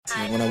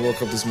When I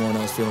woke up this morning,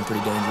 I was feeling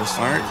pretty dangerous.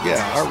 All right, yeah,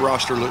 our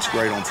roster looks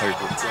great on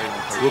paper.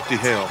 Whoop-de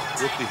hell.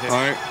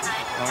 All right.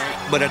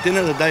 But at the end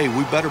of the day,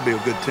 we better be a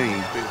good team.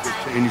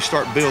 And you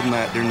start building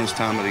that during this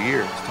time of the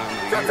year.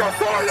 Get your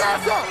sorry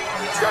ass up!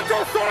 Get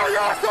your sorry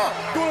ass up!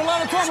 Doing a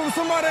lot of talking with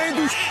somebody that ain't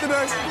do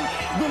today.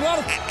 Doing a lot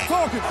of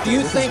talking. Do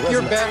you think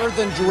you're better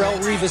than Jarrell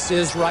Revis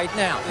is right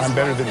now? I'm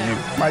better than you.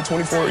 My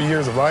 24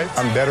 years of life,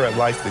 I'm better at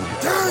life than you.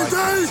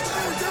 Dave!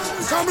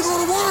 It's time to go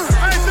to work!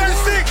 I ain't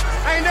 36.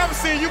 I ain't never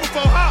seen you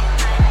before. How?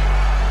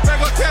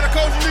 Better go tell the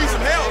coach you need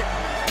some help.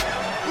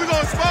 We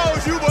gonna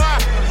expose you, boy.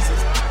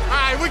 All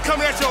right, we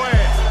coming at your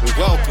ass.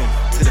 Welcome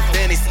to the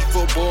Fantasy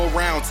Football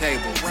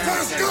Roundtable.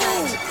 Let's go!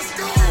 Let's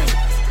go!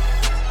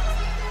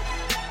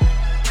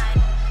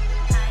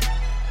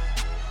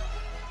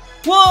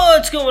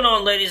 What's going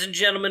on, ladies and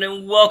gentlemen,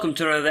 and welcome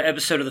to another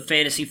episode of the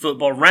Fantasy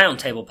Football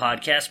Roundtable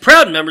Podcast,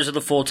 proud members of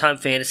the Full-Time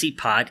Fantasy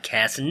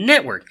Podcast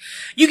Network.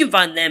 You can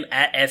find them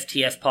at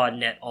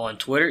FTFPodNet on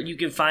Twitter. You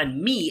can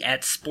find me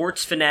at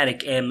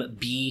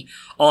SportsFanaticMB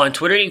on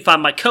Twitter. You can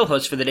find my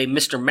co-host for the day,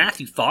 Mr.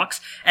 Matthew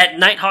Fox, at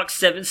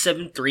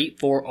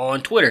Nighthawk7734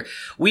 on Twitter.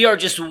 We are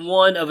just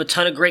one of a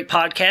ton of great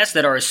podcasts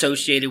that are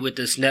associated with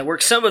this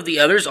network. Some of the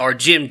others are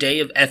Jim Day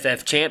of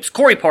FF Champs,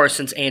 Corey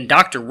Parsons, and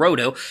Dr.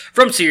 Roto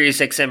from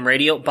SiriusXM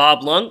Radio,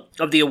 Bob Lung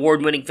of the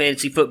award-winning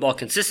Fantasy Football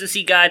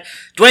Consistency Guide,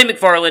 Dwayne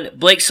McFarland,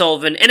 Blake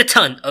Sullivan, and a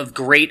ton of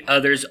great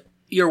others.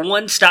 Your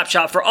one-stop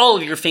shop for all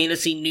of your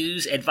fantasy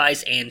news,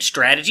 advice, and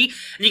strategy.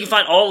 And you can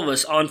find all of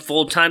us on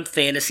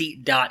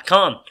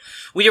fulltimefantasy.com.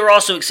 We are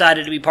also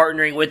excited to be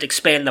partnering with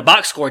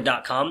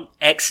expandtheboxscore.com,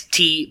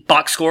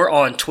 XTBoxscore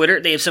on Twitter.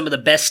 They have some of the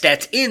best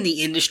stats in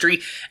the industry,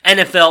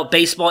 NFL,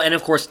 baseball, and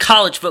of course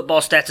college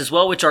football stats as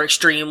well, which are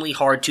extremely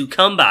hard to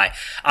come by.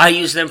 I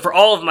use them for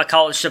all of my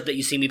college stuff that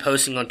you see me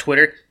posting on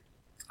Twitter.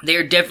 They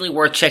are definitely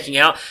worth checking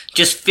out.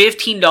 Just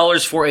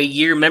 $15 for a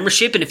year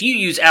membership, and if you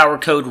use our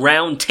code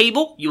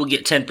ROUNDTABLE, you will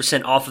get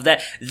 10% off of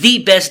that.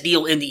 The best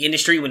deal in the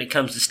industry when it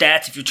comes to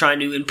stats. If you're trying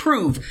to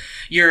improve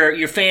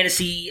your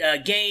fantasy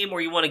game,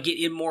 or you want to get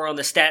in more on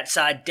the stat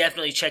side,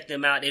 definitely check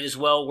them out. It is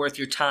well worth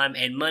your time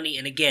and money.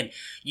 And again,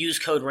 use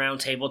code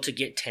ROUNDTABLE to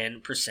get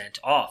 10%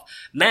 off.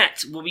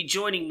 Matt will be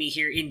joining me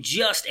here in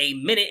just a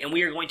minute, and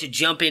we are going to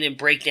jump in and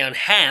break down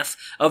half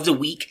of the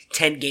week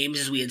 10 games,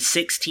 as we had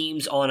 6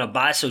 teams on a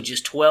bye, so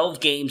just 12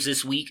 games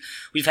this week.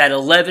 We've had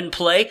 11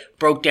 play,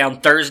 broke down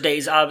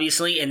Thursdays,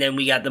 obviously, and then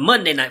we got the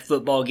Monday Night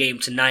Football game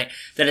tonight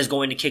that is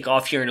going to kick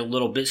off here in a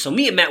little bit. So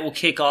me and Matt will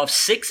kick off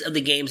 6 of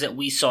the games that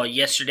we saw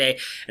yesterday,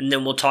 and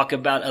then we'll talk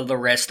about the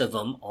rest of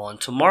them on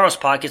tomorrow's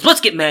podcast. Let's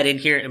get Matt in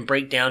here and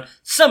break down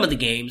some of the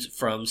games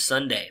from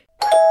Sunday.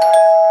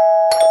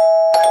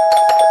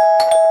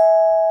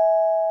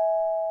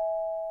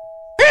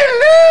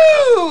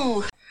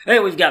 Hello! Hey,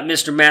 we've got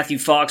Mr. Matthew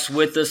Fox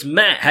with us.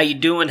 Matt, how you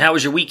doing? How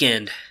was your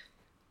weekend?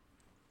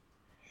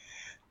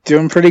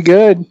 Doing pretty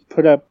good.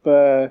 Put up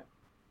the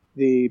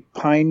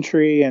pine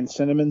tree and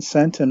cinnamon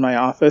scent in my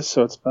office,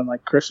 so it's been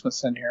like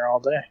Christmas in here all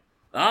day.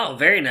 Oh,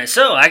 very nice.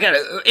 So, I got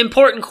an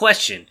important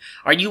question.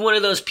 Are you one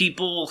of those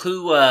people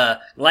who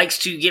likes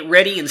to get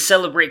ready and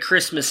celebrate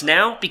Christmas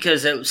now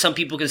because some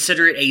people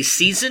consider it a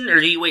season, or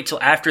do you wait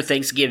till after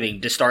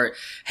Thanksgiving to start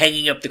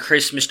hanging up the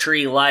Christmas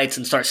tree lights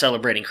and start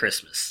celebrating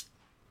Christmas?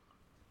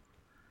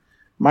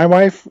 My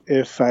wife,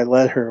 if I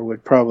let her,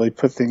 would probably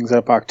put things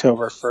up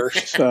October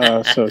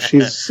 1st,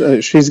 so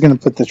she's going to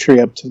put the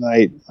tree up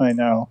tonight. I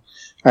know.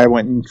 I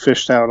went and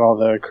fished out all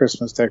the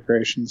Christmas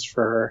decorations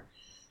for her.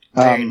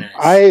 Very nice.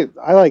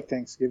 I like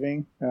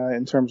Thanksgiving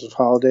in terms of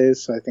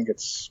holidays. I think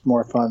it's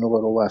more fun, a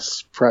little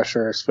less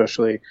pressure,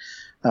 especially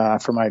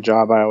for my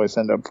job. I always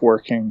end up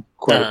working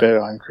quite a bit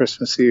on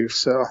Christmas Eve,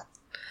 so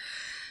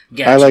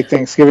gotcha. I like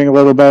Thanksgiving a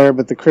little better,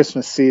 but the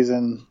Christmas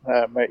season,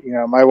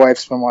 my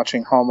wife's been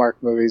watching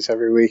Hallmark movies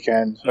every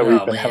weekend.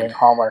 We've been having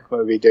Hallmark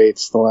movie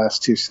dates the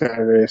last 2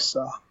 Saturdays,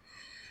 so.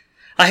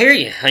 I hear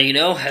you.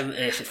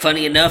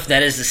 Funny enough,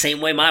 that is the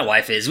same way my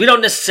wife is. We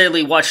don't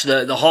necessarily watch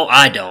the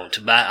I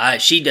don't,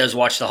 but she does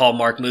watch the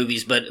Hallmark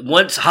movies. But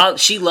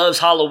she loves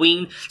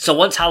Halloween, so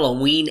once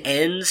Halloween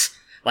ends,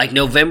 like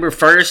November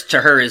 1st, to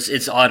her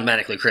it's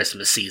automatically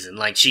Christmas season.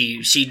 Like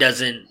she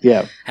doesn't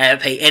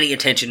pay any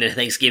attention to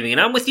Thanksgiving.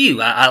 And I'm with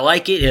you. I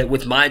like it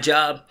with my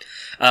job.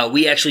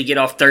 We actually get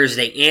off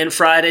Thursday and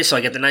Friday, so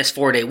I get the nice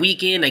 4-day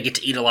weekend. I get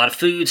to eat a lot of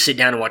food, sit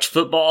down and watch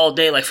football all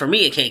day. Like, for me,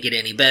 it can't get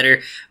any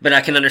better, but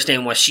I can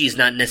understand why she's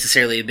not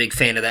necessarily a big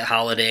fan of that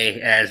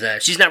holiday,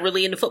 as she's not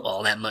really into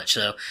football that much.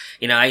 So,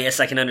 I guess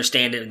I can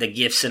understand it. The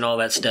gifts and all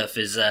that stuff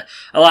is a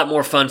lot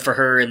more fun for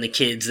her and the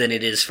kids than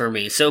it is for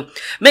me. So,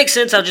 makes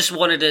sense. I just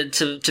wanted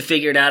to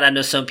figure it out. I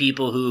know some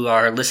people who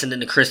are listening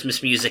to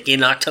Christmas music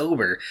in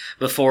October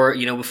before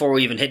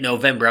we even hit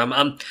November.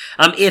 I'm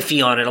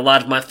iffy on it. A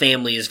lot of my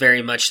family is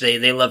very much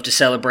they love to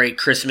celebrate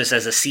Christmas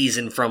as a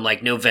season from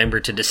like November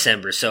to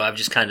December, so I've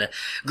just kind of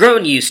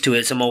grown used to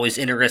it, so I'm always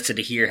interested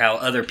to hear how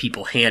other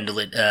people handle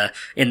it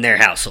in their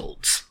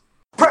households.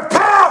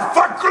 Prepare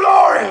for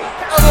glory!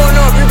 I want to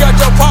know if you got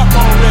your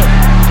popcorn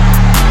ready.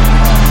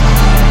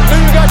 Do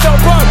you got your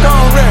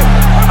popcorn ready?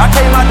 I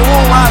came out the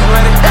womb, I was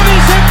ready.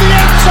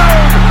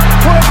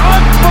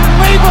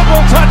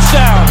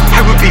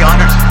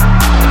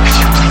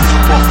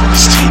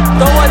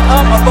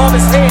 above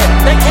his head.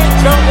 They can't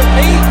jump with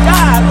me.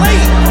 Golly.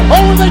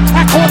 Oh, they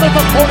tackle him at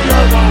the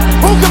 40-yard line.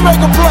 Who can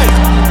make a play?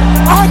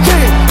 I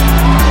can.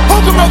 Who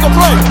can make a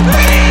play?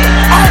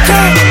 I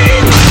can.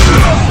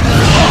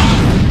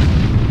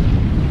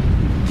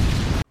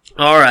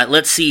 All right,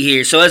 let's see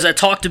here. So as I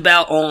talked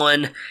about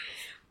on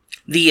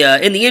the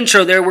in the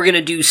intro there, we're going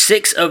to do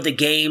 6 of the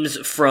games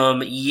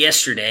from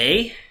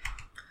yesterday.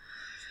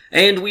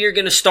 And we are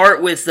going to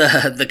start with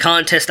the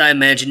contest I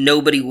imagine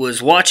nobody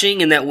was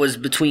watching, and that was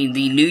between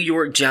the New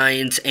York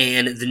Giants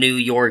and the New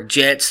York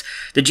Jets.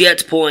 The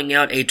Jets pulling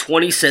out a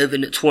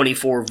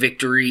 27-24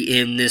 victory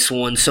in this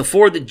one. So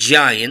for the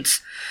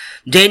Giants,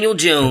 Daniel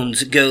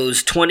Jones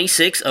goes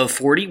 26 of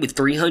 40 with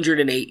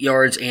 308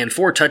 yards and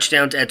 4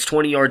 touchdowns, adds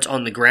 20 yards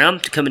on the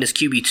ground to come in as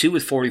QB2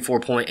 with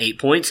 44.8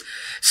 points.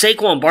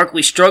 Saquon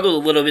Barkley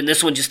struggled a little bit, and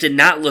this one just did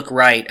not look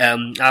right.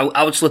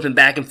 I was flipping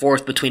back and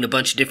forth between a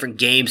bunch of different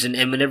games, and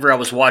whenever I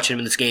was watching him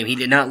in this game, he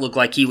did not look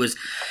like he was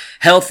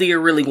healthy or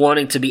really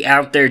wanting to be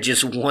out there.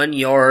 Just 1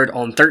 yard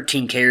on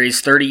 13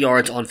 carries, 30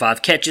 yards on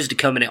 5 catches to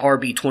come in at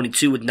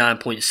RB22 with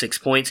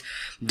 9.6 points.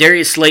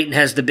 Darius Slayton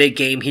has the big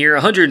game here,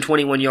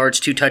 121 yards,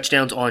 2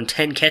 touchdowns on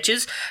 10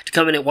 catches to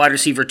come in at wide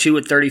receiver 2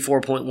 with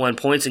 34.1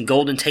 points, and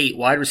Golden Tate,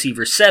 wide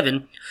receiver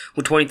 7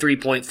 with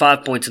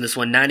 23.5 points in this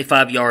one,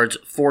 95 yards,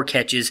 4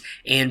 catches,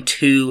 and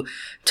 2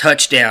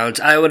 touchdowns.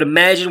 I would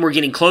imagine we're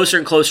getting closer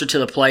and closer to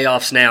the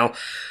playoffs now.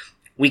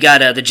 We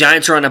got the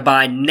Giants are on a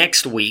bye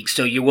next week,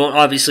 so you won't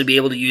obviously be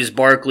able to use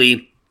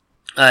Barkley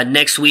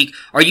next week.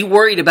 Are you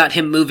worried about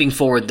him moving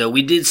forward, though?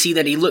 We did see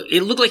that it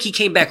looked like he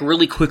came back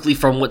really quickly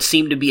from what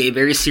seemed to be a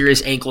very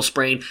serious ankle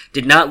sprain.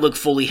 Did not look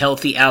fully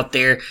healthy out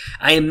there.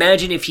 I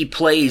imagine if he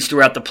plays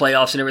throughout the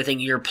playoffs and everything,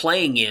 you're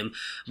playing him.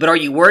 But are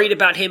you worried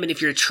about him? And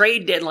if your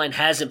trade deadline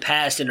hasn't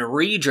passed in a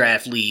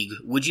redraft league,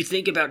 would you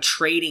think about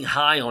trading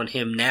high on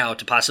him now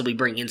to possibly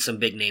bring in some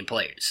big-name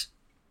players?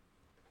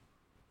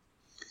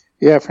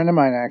 Yeah, a friend of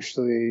mine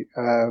actually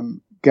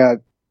got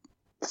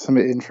some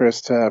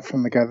interest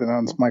from the guy that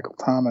owns Michael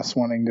Thomas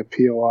wanting to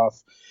peel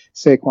off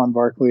Saquon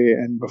Barkley.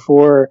 And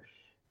before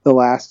the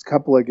last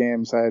couple of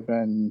games, I had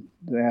been,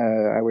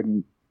 I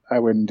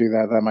wouldn't do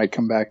that. That might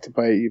come back to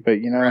bite you. But,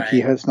 right. He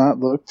has not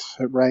looked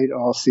right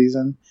all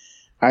season.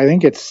 I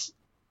think this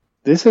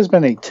has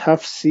been a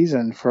tough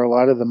season for a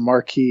lot of the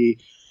marquee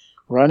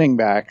running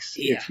backs.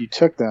 Yeah. If you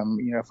took them,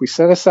 if we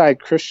set aside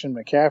Christian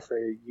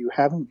McCaffrey, you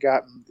haven't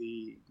gotten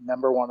the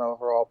number 1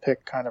 overall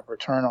pick kind of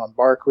return on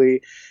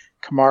Barkley.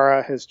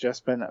 Kamara has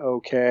just been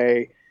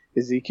okay.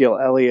 Ezekiel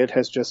Elliott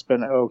has just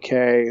been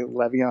okay.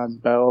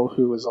 Le'Veon Bell,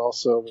 who was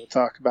also, we'll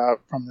talk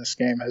about from this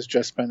game, has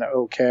just been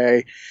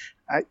okay.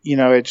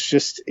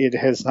 It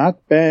has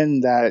not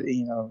been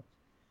that,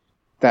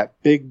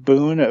 that big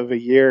boon of a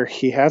year.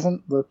 He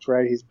hasn't looked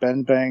right. He's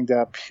been banged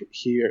up.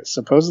 He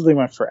supposedly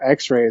went for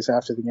x-rays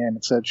after the game.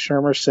 It said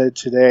Shermer said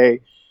today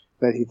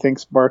that he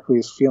thinks Barkley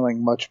is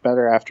feeling much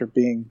better after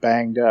being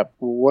banged up.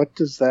 What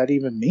does that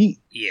even mean?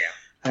 Yeah.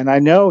 And I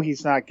know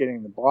he's not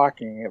getting the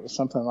blocking. It was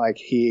something like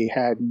he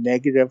had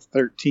negative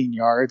 13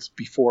 yards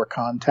before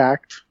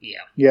contact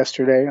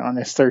yesterday on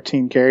his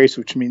 13 carries,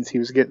 which means he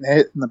was getting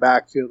hit in the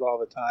backfield all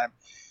the time.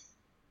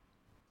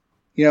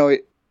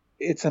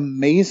 It's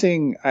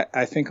amazing.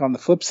 I think on the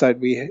flip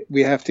side,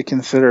 we have to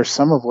consider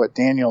some of what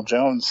Daniel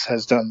Jones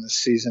has done this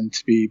season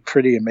to be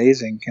pretty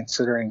amazing,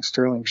 considering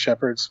Sterling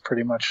Shepard's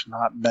pretty much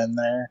not been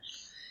there.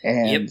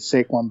 And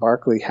Saquon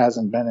Barkley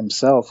hasn't been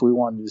himself. We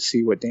wanted to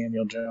see what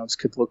Daniel Jones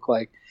could look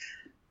like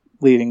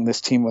leading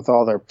this team with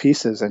all their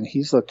pieces, and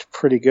he's looked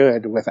pretty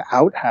good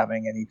without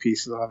having any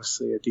pieces.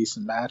 Obviously, a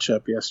decent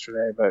matchup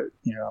yesterday, but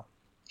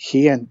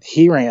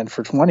he ran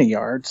for 20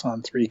 yards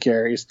on 3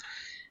 carries.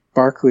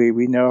 Barkley,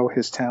 we know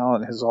his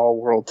talent, his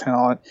all-world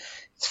talent.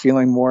 It's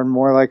feeling more and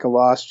more like a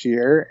lost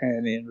year,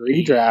 and in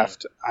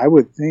redraft, I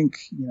would think,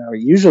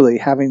 usually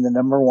having the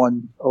number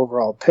 1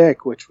 overall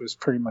pick, which was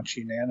pretty much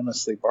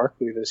unanimously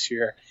Barkley this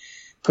year,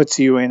 puts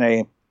you in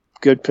a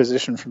good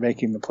position for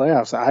making the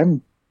playoffs.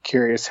 I'm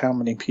curious how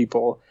many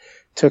people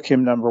took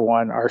him number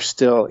 1 are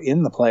still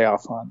in the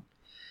playoff hunt.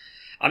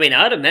 I mean,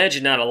 I'd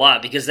imagine not a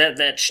lot, because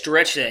that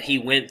stretch that he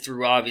went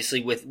through,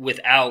 obviously, with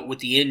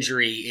the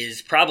injury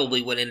is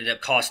probably what ended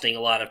up costing a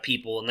lot of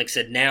people. And like I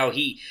said, now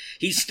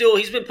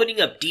he's been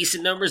putting up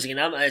decent numbers. Again,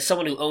 I'm as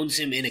someone who owns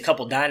him in a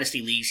couple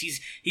dynasty leagues,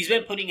 he's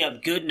been putting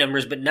up good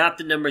numbers, but not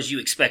the numbers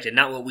you expected,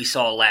 not what we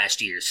saw last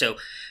year. So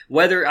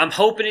I'm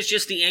hoping it's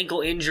just the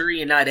ankle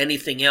injury and not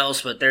anything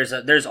else, but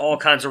there's all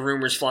kinds of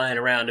rumors flying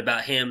around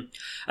about him.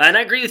 And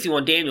I agree with you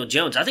on Daniel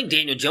Jones. I think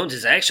Daniel Jones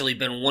has actually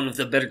been one of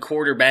the better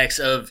quarterbacks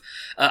of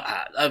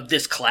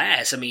this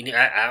class. I mean,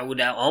 I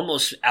would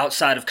almost,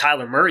 outside of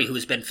Kyler Murray, who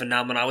has been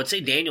phenomenal, I would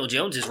say Daniel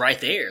Jones is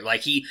right there.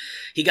 Like, he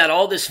got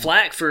all this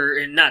flack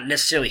for, not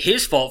necessarily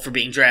his fault for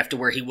being drafted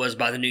where he was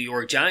by the New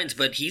York Giants,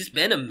 but he's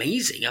been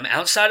amazing. I mean,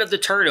 outside of the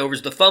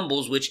turnovers, the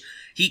fumbles, which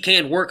he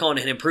can work on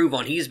and improve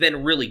on, he's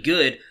been really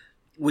good.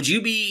 Would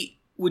you be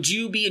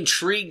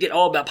intrigued at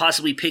all about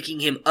possibly picking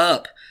him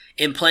up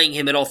and playing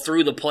him at all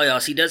through the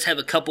playoffs? He does have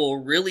a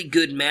couple really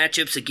good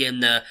matchups.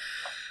 Again,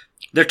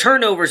 their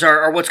turnovers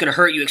are what's going to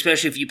hurt you,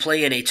 especially if you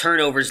play in a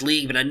turnovers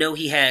league. But I know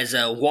he has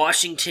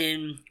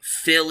Washington,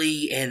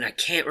 Philly, and I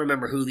can't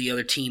remember who the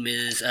other team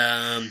is.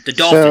 The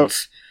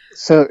Dolphins.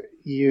 So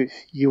you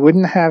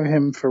wouldn't have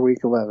him for Week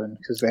 11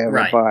 because they have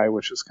Right. a bye,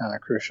 which is kind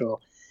of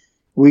crucial.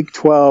 Week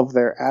 12,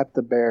 they're at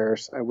the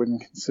Bears. I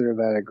wouldn't consider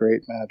that a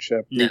great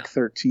matchup. No. Week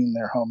 13,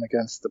 they're home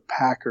against the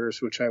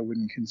Packers, which I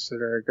wouldn't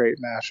consider a great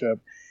matchup.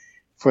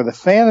 For the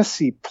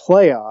fantasy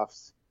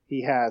playoffs,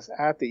 he has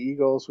at the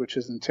Eagles, which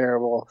isn't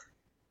terrible,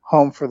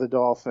 home for the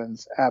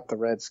Dolphins, at the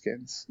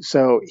Redskins.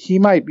 So he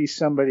might be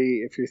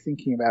somebody, if you're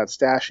thinking about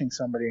stashing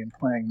somebody and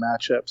playing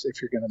matchups,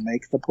 if you're going to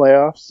make the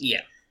playoffs.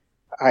 Yeah.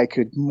 I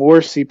could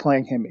more see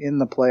playing him in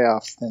the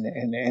playoffs than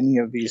in any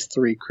of these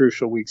 3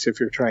 crucial weeks if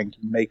you're trying to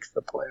make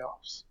the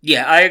playoffs.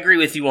 Yeah, I agree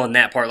with you on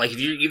that part. Like, if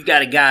you've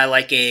got a guy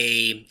like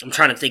I'm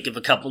trying to think of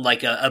a couple,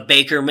 like a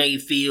Baker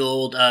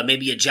Mayfield,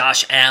 maybe a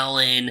Josh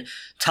Allen,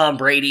 Tom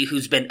Brady,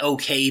 who's been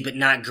okay but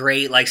not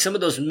great. Like, some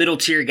of those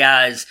middle-tier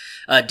guys,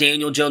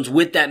 Daniel Jones,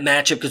 with that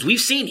matchup, because we've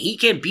seen he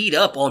can beat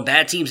up on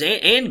bad teams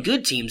and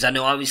good teams. I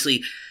know,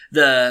 obviously,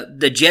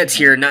 the Jets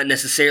here are not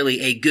necessarily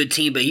a good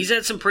team, but he's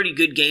had some pretty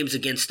good games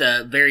against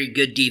very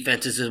good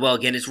defenses as well.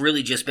 Again, it's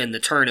really just been the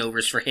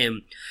turnovers for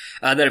him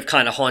that have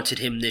kind of haunted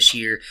him this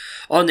year.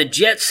 On the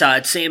Jets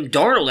side, Sam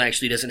Darnold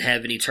actually doesn't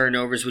have any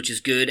turnovers, which is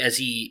good as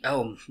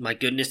oh my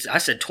goodness, I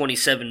said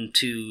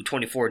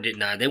 27-24,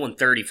 didn't I? They won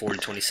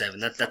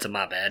 34-27. That's a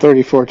my bad.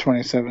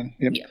 34-27.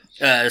 Yep.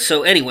 Yeah.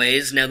 So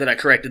anyways, now that I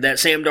corrected that,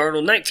 Sam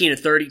Darnold,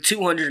 19-30,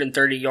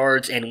 230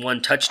 yards and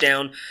 1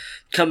 touchdown.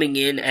 Coming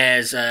in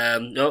as,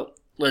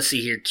 let's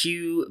see here,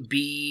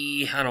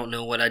 QB, I don't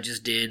know what I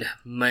just did.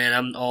 Man,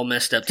 I'm all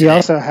messed up today.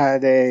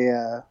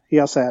 He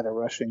also had a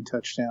rushing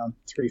touchdown,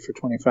 3 for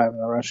 25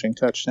 and a rushing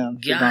touchdown.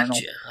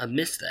 Gotcha. I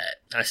missed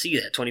that. I see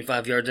that,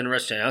 25 yards and a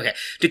rushing touchdown. Okay.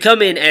 To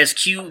come in as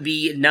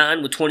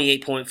QB9 with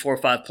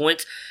 28.45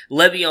 points,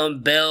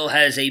 Le'Veon Bell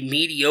has a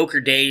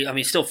mediocre day. I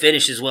mean, still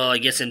finishes well, I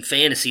guess, in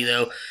fantasy,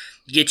 though.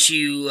 Gets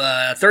you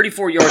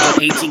 34 yards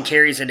on 18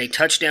 carries and a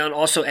touchdown.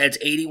 Also adds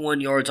 81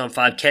 yards on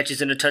 5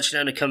 catches and a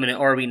touchdown to come in at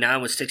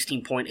RB9 with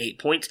 16.8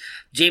 points.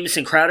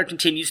 Jamison Crowder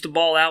continues to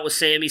ball out with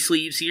Sammy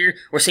Sleeves here,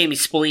 or Sammy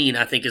Spleen,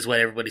 I think is what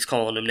everybody's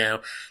calling him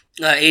now.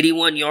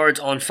 81 yards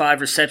on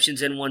 5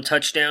 receptions and 1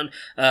 touchdown.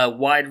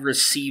 Wide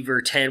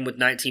receiver 10 with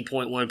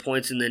 19.1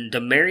 points. And then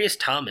Demaryius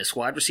Thomas,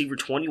 wide receiver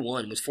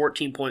 21 with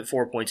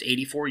 14.4 points,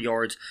 84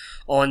 yards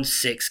on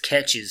 6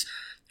 catches.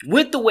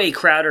 With the way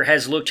Crowder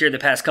has looked here the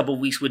past couple of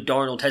weeks with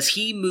Darnold, has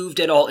he moved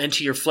at all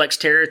into your flex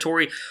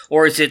territory,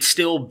 or is it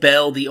still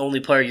Bell the only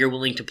player you're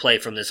willing to play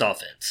from this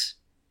offense?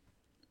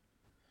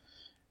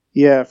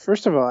 Yeah,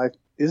 first of all,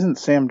 isn't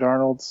Sam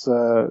Darnold's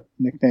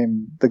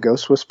nickname the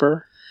Ghost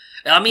Whisperer?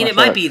 I mean, it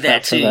might be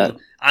that too.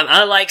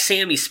 I like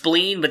Sammy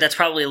Spleen, but that's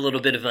probably a little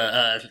bit of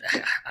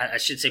I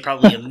should say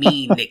probably a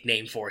mean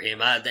nickname for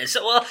him.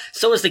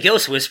 So is the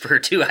Ghost Whisperer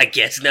too, I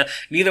guess. No,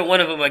 neither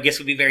one of them, I guess,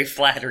 would be very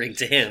flattering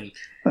to him.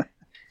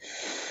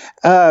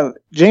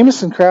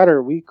 Jamison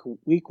Crowder, week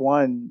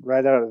 1,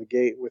 right out of the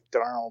gate with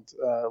Darnold,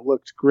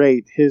 looked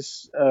great.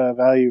 His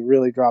value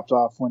really dropped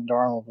off when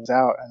Darnold was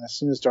out, and as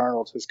soon as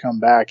Darnold has come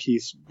back,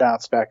 he's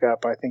bounced back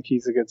up. I think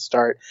he's a good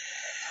start.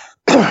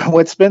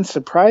 What's been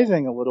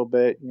surprising a little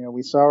bit,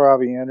 we saw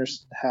Robbie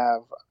Anderson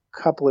have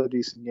a couple of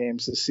decent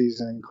games this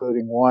season,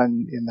 including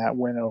one in that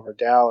win over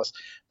Dallas,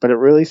 but it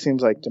really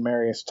seems like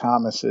Demaryius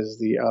Thomas is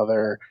the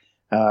other,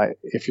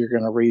 if you're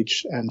going to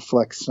reach and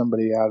flex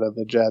somebody out of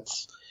the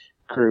Jets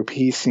group,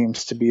 he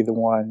seems to be the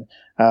one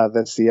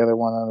that's the other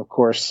one. And of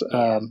course,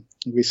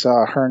 we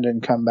saw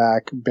Herndon come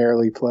back,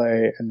 barely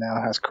play, and now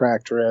has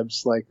cracked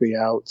ribs, likely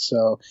out.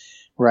 So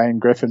Ryan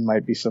Griffin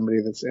might be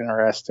somebody that's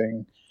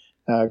interesting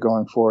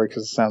going forward,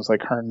 because it sounds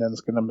like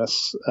Herndon's going to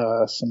miss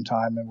some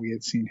time, and we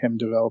had seen him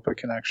develop a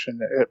connection.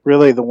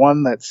 Really, the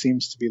one that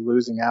seems to be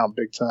losing out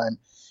big time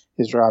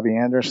is Robbie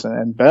Anderson.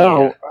 And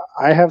Bell,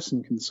 I have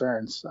some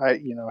concerns.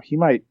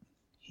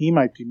 He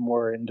might be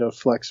more into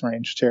flex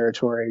range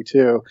territory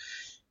too.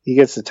 He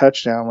gets a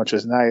touchdown, which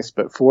is nice,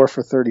 but 4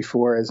 for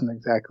 34 isn't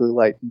exactly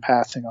light and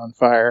passing on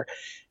fire,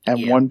 and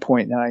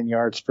 1.9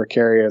 yards per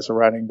carry as a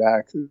running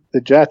back.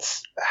 The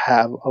Jets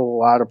have a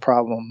lot of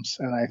problems,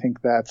 and I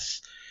think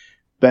that's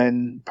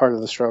been part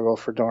of the struggle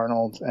for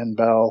Darnold and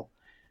Bell.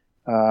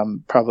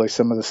 Probably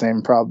some of the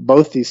same problems.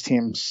 Both these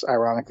teams,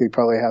 ironically,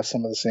 probably have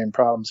some of the same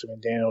problems. I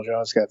mean, Daniel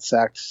Jones got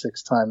sacked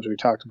 6 times. We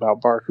talked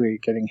about Barkley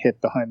getting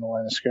hit behind the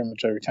line of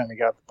scrimmage every time he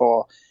got the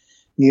ball.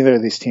 Neither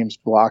of these teams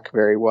block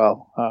very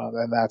well,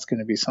 and that's going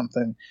to be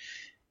something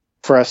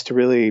for us to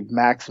really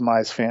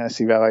maximize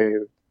fantasy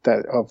value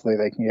that hopefully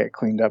they can get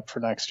cleaned up for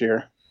next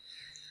year.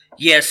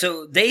 Yeah,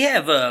 so they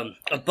have a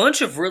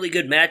bunch of really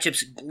good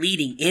matchups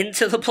leading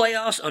into the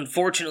playoffs.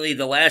 Unfortunately,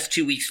 the last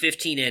 2 weeks,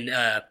 15 and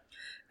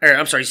Or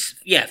I'm sorry,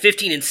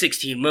 15 and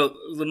 16.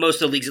 Most of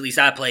the leagues, at least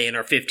I play in,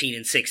 are 15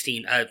 and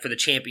 16 for the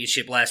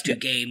championship last two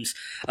games.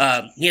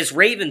 He has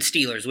Ravens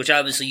Steelers, which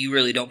obviously you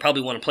really don't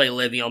probably want to play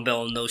Le'Veon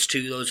Bell in those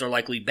two. Those are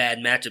likely bad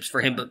matchups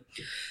for him.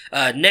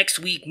 But next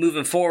week,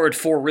 moving forward,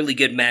 4 really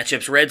good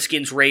matchups: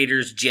 Redskins,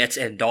 Raiders, Jets,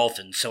 and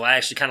Dolphins. So I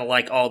actually kind of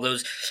like all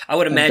those. I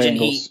would imagine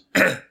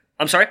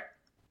I'm sorry?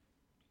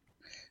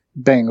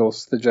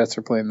 Bengals. The Jets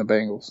are playing the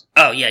Bengals.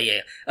 Oh,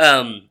 yeah.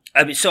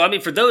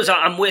 For those,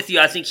 I'm with you.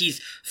 I think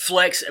he's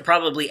flex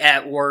probably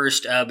at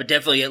worst, but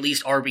definitely at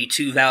least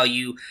RB2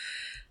 value.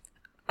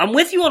 I'm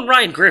with you on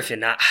Ryan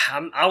Griffin.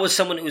 I was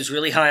someone who was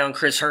really high on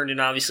Chris Herndon,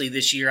 obviously,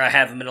 this year. I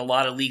have him in a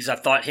lot of leagues. I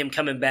thought him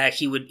coming back,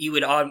 he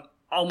would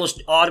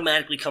almost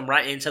automatically come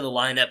right into the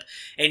lineup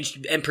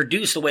and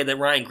produce the way that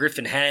Ryan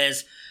Griffin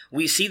has.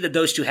 We see that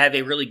those two have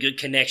a really good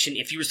connection.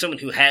 If you're someone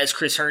who has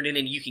Chris Herndon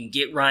and you can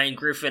get Ryan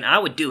Griffin, I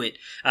would do it.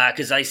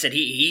 Because like I said,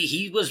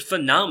 he was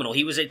phenomenal.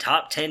 He was a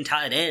top 10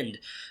 tight end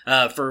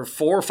for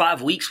 4 or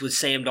 5 weeks with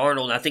Sam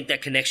Darnold. And I think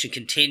that connection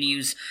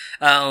continues.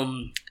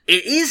 It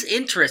is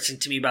interesting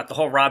to me about the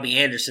whole Robbie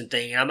Anderson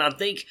thing. I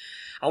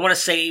want to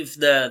save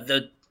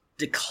the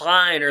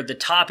decline or the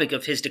topic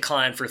of his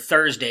decline for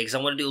Thursday, because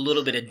I want to do a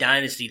little bit of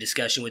dynasty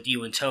discussion with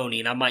you and Tony,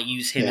 and I might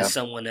use him as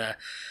someone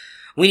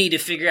we need to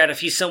figure out if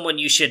he's someone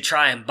you should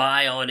try and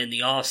buy on in the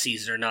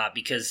offseason or not,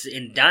 because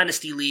in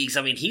dynasty leagues,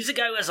 I mean, he's a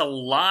guy who has a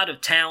lot of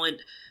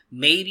talent.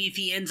 Maybe if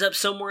he ends up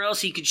somewhere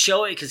else, he could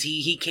show it, because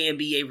he can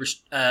be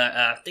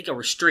a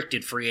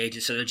restricted free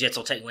agent, so the Jets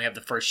will technically have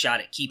the first shot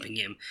at keeping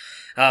him.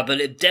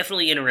 But it's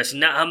definitely interesting.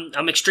 Now,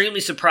 I'm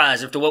extremely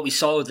surprised after what we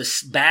saw with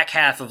the back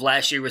half of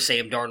last year with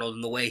Sam Darnold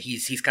and the way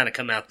he's kind of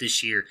come out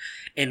this year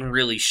and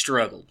really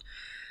struggled.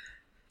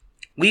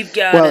 We've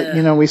got.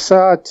 We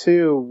saw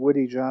too.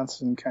 Woody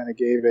Johnson kind of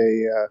gave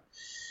a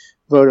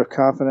vote of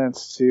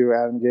confidence to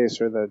Adam Gase,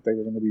 or that they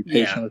were going to be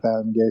patient with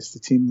Adam Gase. The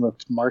team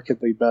looked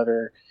markedly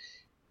better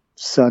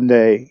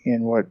Sunday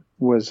in what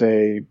was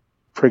a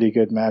pretty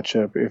good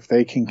matchup. If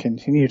they can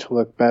continue to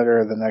look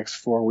better the next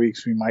 4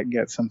 weeks, we might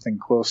get something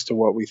close to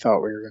what we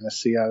thought we were going to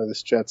see out of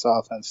this Jets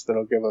offense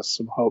that'll give us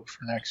some hope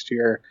for next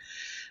year.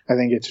 I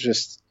think it's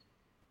just,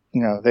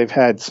 they've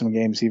had some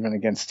games even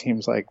against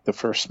teams like the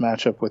first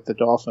matchup with the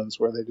Dolphins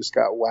where they just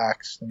got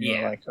waxed, and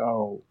you're like,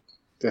 oh,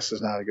 this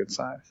is not a good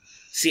sign.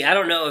 See, I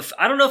don't know if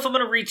I'm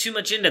going to read too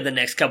much into the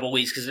next couple of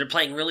weeks, because they're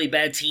playing really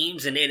bad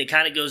teams, and it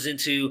kind of goes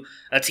into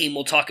a team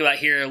we'll talk about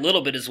here a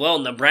little bit as well,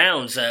 in the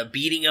Browns,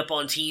 beating up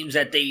on teams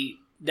that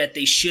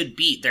they should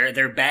beat.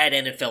 They're bad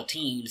NFL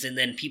teams, and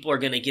then people are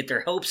going to get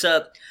their hopes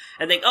up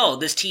and think, oh,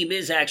 this team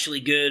is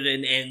actually good,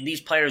 and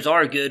these players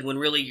are good, when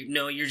really,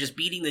 you're just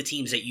beating the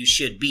teams that you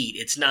should beat.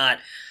 It's not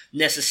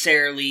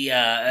necessarily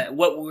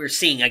what we're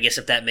seeing, I guess,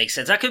 if that makes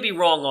sense. I could be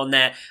wrong on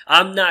that.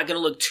 I'm not going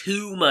to look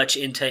too much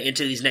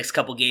into these next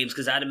couple games,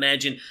 because I'd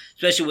imagine,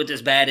 especially with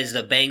as bad as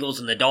the Bengals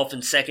and the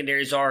Dolphins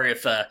secondaries are,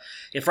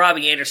 if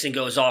Robbie Anderson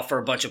goes off for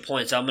a bunch of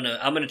points, I'm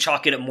gonna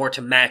chalk it up more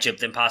to matchup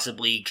than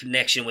possibly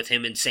connection with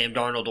him and Sam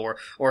Darnold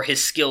or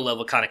his skill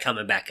level kind of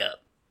coming back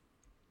up.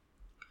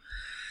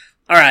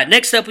 All right,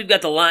 next up we've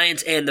got the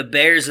Lions and the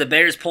Bears. The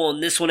Bears pulling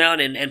this one out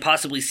and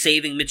possibly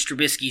saving Mitch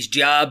Trubisky's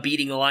job,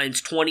 beating the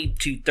Lions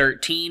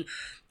 20-13.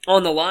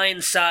 On the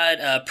Lions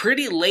side,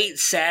 pretty late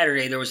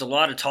Saturday, there was a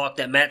lot of talk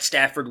that Matt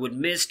Stafford would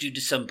miss due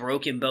to some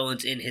broken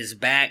bones in his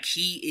back.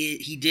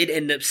 He did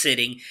end up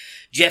sitting.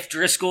 Jeff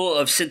Driscoll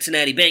of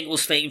Cincinnati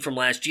Bengals fame from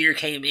last year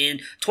came in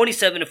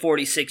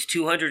 27-46,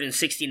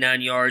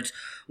 269 yards.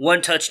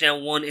 1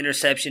 touchdown, 1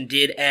 interception,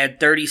 did add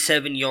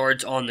 37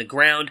 yards on the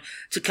ground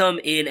to come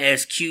in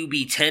as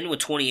QB10 with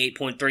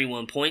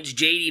 28.31 points.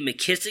 J.D.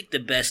 McKissick, the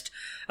best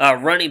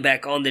running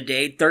back on the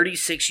day,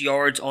 36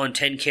 yards on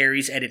 10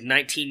 carries, added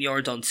 19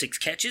 yards on 6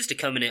 catches to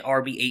come in at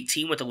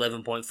RB18 with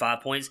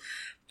 11.5 points.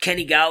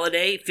 Kenny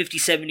Golladay,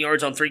 57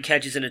 yards on 3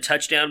 catches and a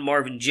touchdown.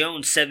 Marvin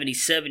Jones,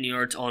 77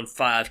 yards on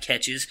 5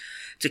 catches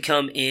to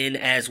come in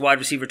as wide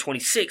receiver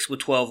 26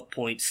 with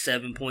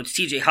 12.7 points.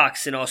 TJ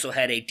Hawkinson also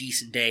had a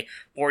decent day,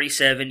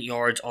 47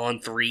 yards on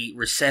 3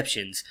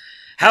 receptions.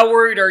 How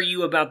worried are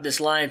you about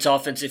this Lions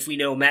offense if we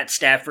know Matt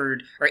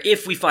Stafford, or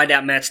if we find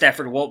out Matt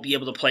Stafford won't be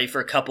able to play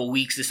for a couple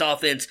weeks? This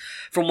offense,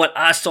 from what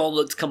I saw,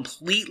 looks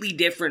completely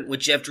different with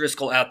Jeff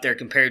Driscoll out there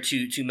compared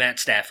to Matt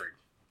Stafford.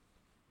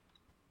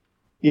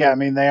 Yeah, I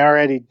mean, they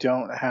already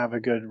don't have a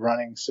good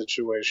running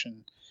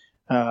situation.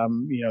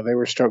 They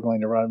were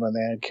struggling to run when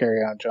they had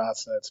Kerryon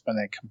Johnson. It's been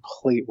a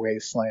complete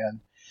wasteland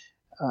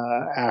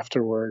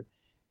afterward.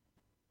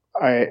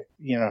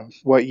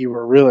 What you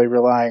were really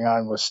relying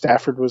on was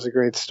Stafford was a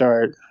great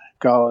start.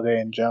 Golladay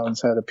and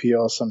Jones had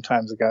appeal.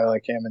 Sometimes a guy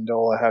like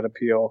Amendola had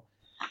appeal.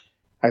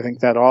 I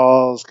think that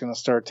all is going to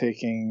start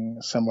taking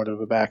somewhat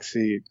of a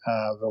backseat.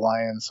 The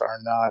Lions are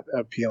not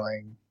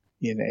appealing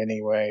in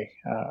any way.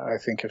 I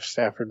think if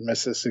Stafford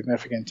misses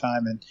significant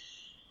time, and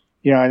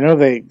I know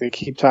they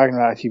keep talking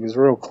about he was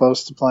real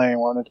close to playing,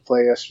 wanted to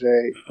play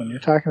yesterday. When you're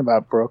talking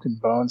about broken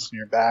bones in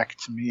your back,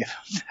 to me,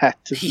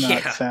 that does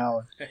not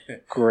sound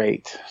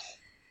great.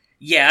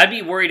 Yeah, I'd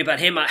be worried about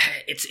him.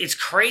 It's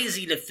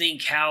crazy to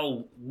think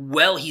how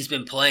well he's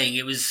been playing.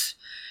 It was,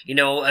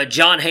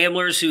 John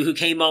Hamlers, who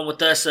came on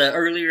with us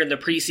earlier in the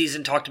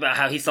preseason, talked about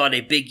how he thought a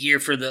big year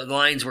for the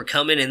Lions were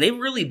coming, and they've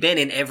really been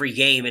in every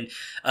game. And,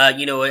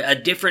 a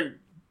different,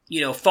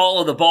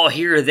 follow the ball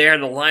here or there,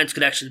 and the Lions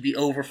could actually be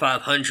over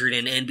 500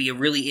 and be a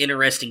really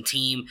interesting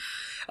team.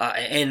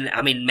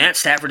 Matt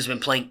Stafford has been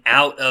playing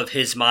out of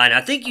his mind.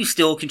 I think you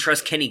still can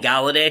trust Kenny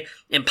Golladay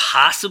and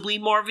possibly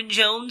Marvin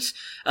Jones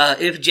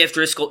if Jeff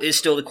Driscoll is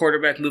still the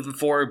quarterback moving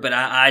forward. But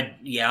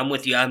I'm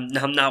with you. I'm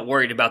not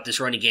worried about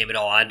this running game at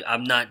all.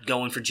 I'm not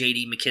going for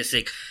J.D.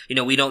 McKissick.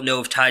 We don't know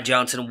if Ty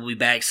Johnson will be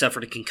back,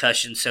 suffered a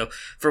concussion. So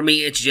for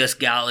me, it's just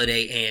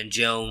Golladay and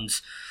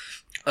Jones.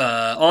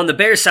 On the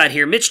Bears side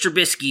here, Mitch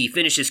Trubisky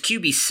finishes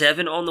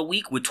QB7 on the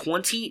week with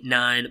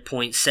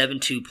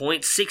 29.72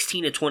 points,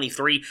 16 of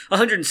 23,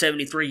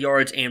 173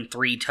 yards, and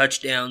 3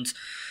 touchdowns.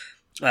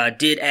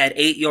 Did add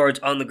 8 yards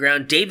on the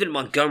ground. David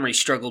Montgomery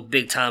struggled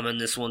big time on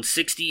this one,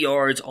 60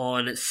 yards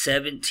on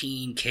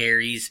 17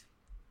 carries.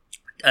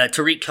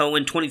 Tariq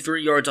Cohen,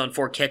 23 yards on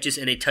 4 catches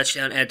and a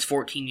touchdown, adds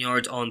 14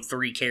 yards on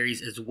 3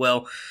 carries as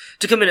well.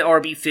 To come in at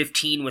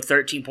RB15 with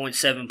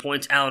 13.7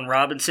 points, Allen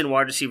Robinson,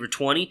 wide receiver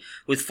 20,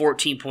 with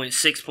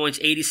 14.6 points,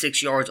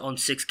 86 yards on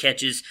 6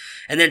 catches.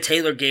 And then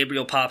Taylor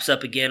Gabriel pops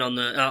up again on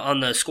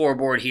the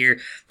scoreboard here.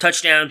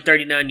 Touchdown,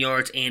 39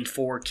 yards, and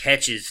 4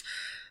 catches.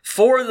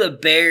 For the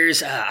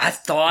Bears, I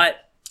thought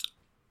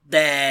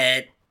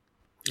that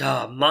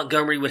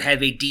Montgomery would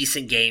have a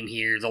decent game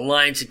here. The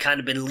Lions had kind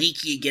of been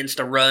leaky against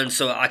the run,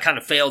 so I kind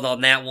of failed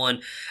on that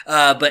one.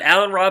 But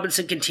Allen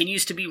Robinson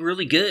continues to be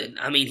really good.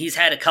 I mean, he's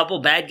had a couple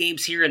bad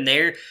games here and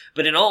there,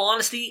 but in all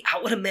honesty,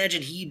 I would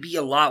imagine he'd be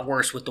a lot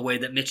worse with the way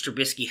that Mitch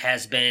Trubisky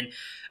has been.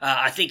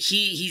 I think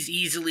he's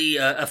easily,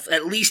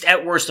 at least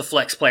at worst, a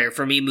flex player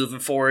for me moving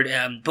forward.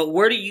 But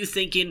what are you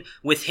thinking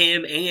with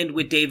him and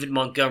with David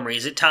Montgomery?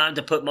 Is it time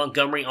to put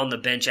Montgomery on the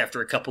bench after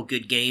a couple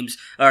good games?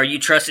 Are you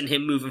trusting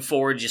him moving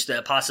forward, just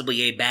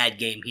possibly a bad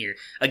game here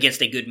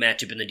against a good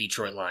matchup in the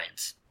Detroit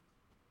Lions?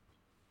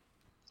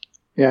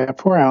 Yeah,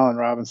 poor Allen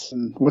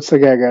Robinson. What's the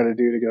guy got to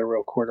do to get a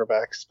real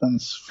quarterback?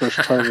 Spends first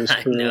part of his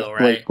career with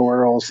Blake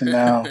Bortles, and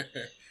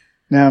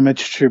now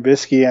Mitch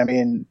Trubisky. I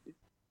mean,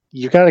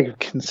 you got to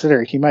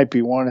consider he might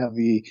be one of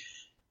the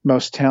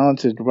most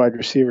talented wide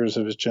receivers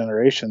of his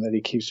generation, that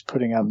he keeps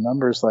putting up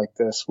numbers like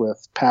this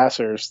with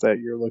passers that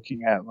you're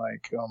looking at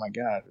like, oh my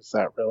God, is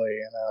that really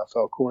an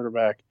NFL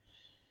quarterback?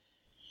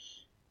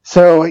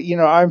 So,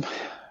 I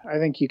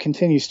think you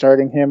continue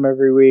starting him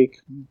every week.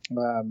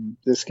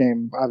 This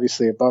game,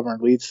 obviously, a bummer,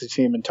 leads the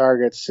team in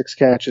targets, 6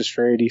 catches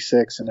for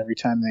 86, and every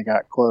time they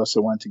got close,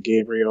 it went to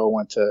Gabriel,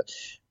 went to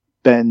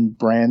Ben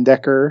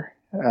Brandecker,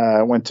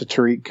 went to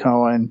Tariq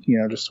Cohen,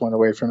 just went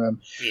away from him.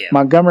 Yeah.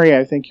 Montgomery,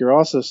 I think you're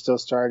also still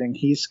starting.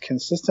 He's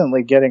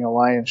consistently getting a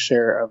lion's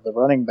share of the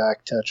running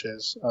back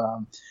touches.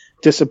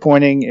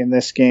 Disappointing in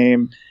this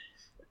game.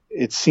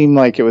 It seemed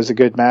like it was a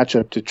good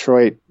matchup.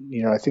 Detroit,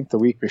 I think the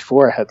week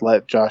before had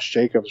let Josh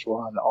Jacobs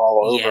run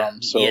all over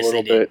him. So yes,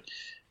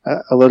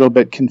 a little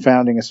bit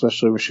confounding,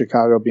 especially with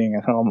Chicago being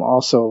at home.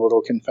 Also a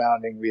little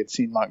confounding. We had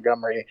seen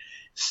Montgomery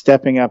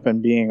stepping up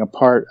and being a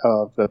part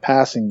of the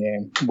passing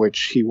game,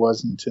 which he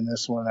wasn't in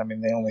this one. I mean,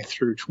 they only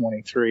threw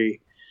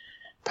 23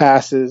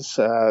 passes.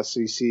 So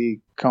you see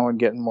Cohen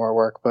getting more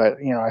work, but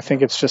I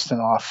think it's just an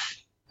off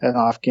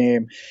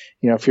game.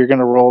 If you're going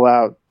to roll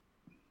out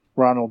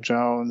Ronald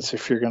Jones,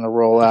 if you're going to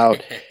roll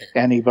out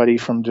anybody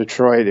from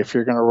Detroit, if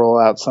you're going to roll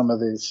out some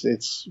of these,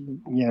 it's,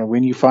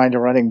 when you find a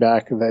running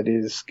back that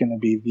is going to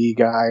be the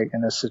guy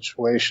in a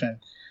situation,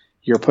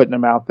 you're putting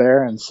him out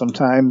there, and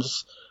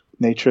sometimes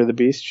nature of the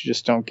beast, you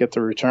just don't get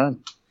the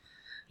return.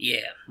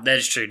 Yeah, that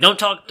is true. Don't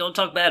talk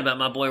bad about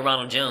my boy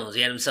Ronald Jones.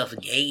 He had himself a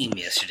game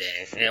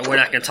yesterday. Yeah, we're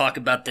not going to talk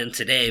about them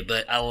today,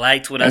 but I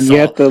liked what I saw. And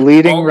yet the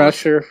leading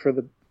rusher for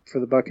the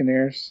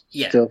Buccaneers,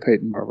 still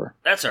Peyton Barber.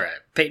 That's all right.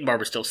 Peyton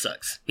Barber still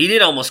sucks. He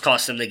did almost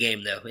cost them the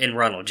game, though, in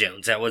Ronald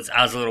Jones. I was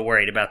a little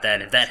worried about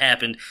that. If that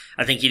happened,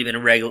 I think he'd have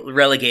been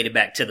relegated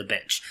back to the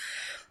bench.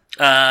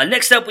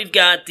 Next up, we've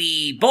got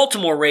the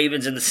Baltimore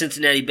Ravens and the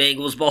Cincinnati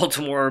Bengals.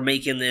 Baltimore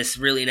making this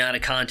really not a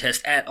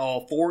contest at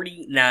all,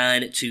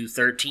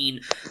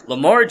 49-13.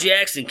 Lamar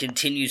Jackson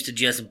continues to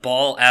just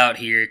ball out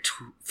here,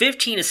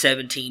 15 of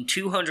 17,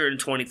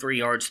 223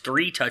 yards,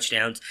 3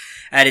 touchdowns,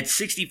 added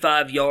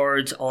 65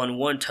 yards on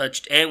one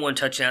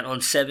touchdown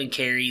on 7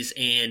 carries,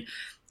 and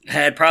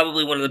had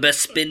probably one of the best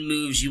spin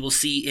moves you will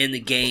see in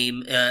the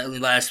game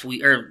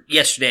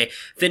yesterday,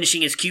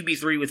 finishing his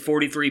QB3 with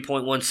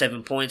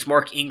 43.17 points.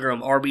 Mark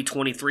Ingram,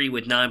 RB23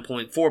 with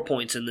 9.4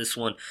 points in this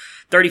one.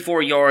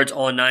 34 yards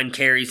on 9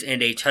 carries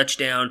and a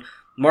touchdown.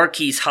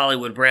 Marquise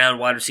Hollywood Brown,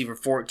 wide receiver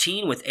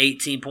 14 with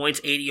 18 points,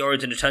 80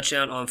 yards and a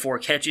touchdown on 4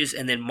 catches.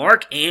 And then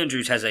Mark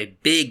Andrews has a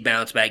big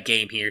bounce back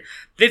game here.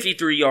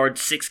 53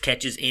 yards, 6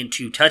 catches, and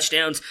 2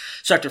 touchdowns.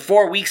 So after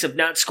 4 weeks of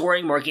not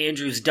scoring, Mark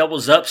Andrews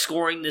doubles up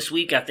scoring this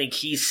week. I think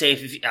he's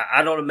safe.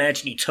 I don't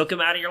imagine you took him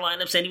out of your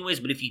lineups anyways,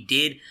 but if you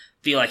did,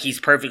 feel like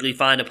he's perfectly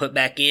fine to put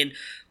back in.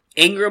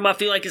 Ingram, I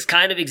feel like, is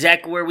kind of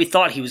exactly where we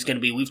thought he was going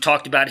to be. We've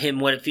talked about him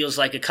what it feels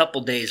like a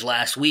couple days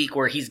last week,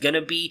 where he's going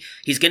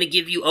to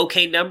give you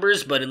okay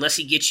numbers, but unless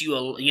he gets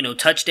you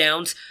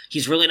touchdowns,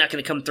 he's really not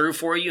going to come through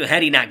for you.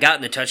 Had he not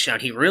gotten the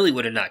touchdown, he really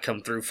would have not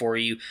come through for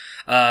you.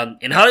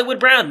 And Hollywood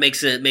Brown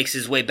makes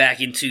his way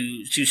back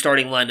into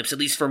starting lineups. At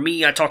least for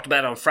me, I talked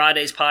about it on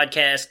Friday's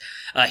podcast.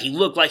 He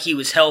looked like he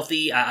was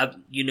healthy.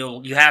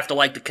 You have to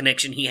like the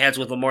connection he has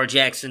with Lamar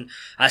Jackson.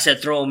 I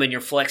said throw him in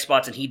your flex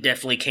spots, and he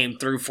definitely came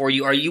through for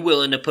you. Are you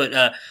willing to put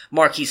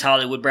Marquise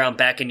Hollywood Brown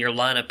back in your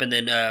lineup? And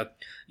then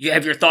you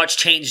have your thoughts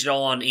changed at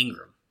all on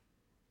Ingram?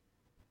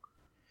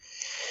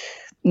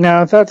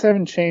 No, thoughts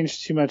haven't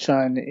changed too much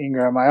on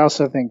Ingram. I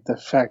also think the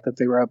fact that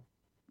they were up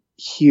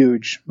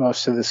huge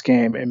most of this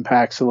game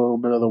impacts a little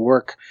bit of the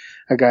work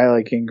a guy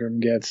like Ingram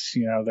gets.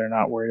 They're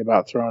not worried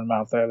about throwing him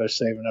out there. They're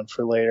saving him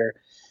for later.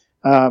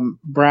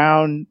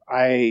 Brown,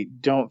 I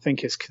don't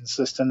think is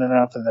consistent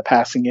enough in the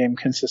passing game,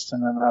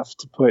 consistent enough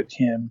to put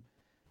him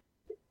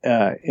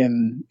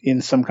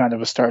in some kind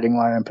of a starting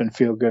lineup and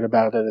feel good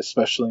about it,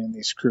 especially in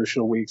these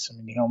crucial weeks. I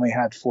mean, he only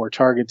had 4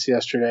 targets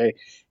yesterday.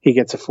 He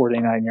gets a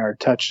 49-yard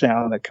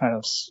touchdown that kind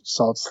of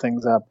salts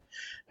things up.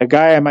 A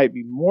guy I might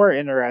be more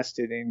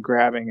interested in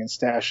grabbing and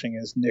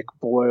stashing is Nick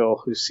Boyle,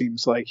 who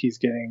seems like he's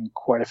getting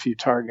quite a few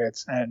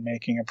targets and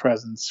making a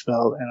presence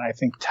felt. And I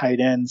think tight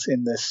ends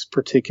in this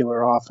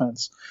particular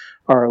offense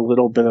are a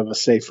little bit of a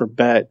safer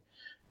bet.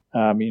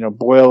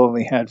 Boyle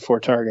only had 4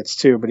 targets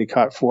too, but he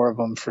caught 4 of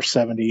them for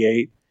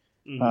 78.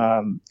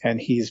 And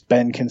he's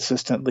been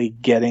consistently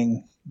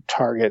getting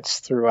targets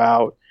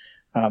throughout.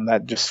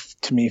 That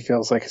just, to me,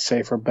 feels like a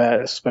safer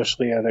bet,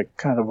 especially at a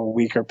kind of a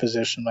weaker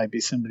position. Might be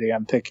somebody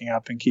I'm picking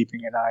up and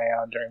keeping an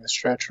eye on during the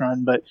stretch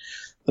run. But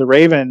the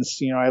Ravens,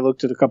 I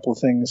looked at a couple of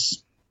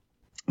things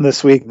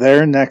this week.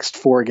 Their next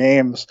 4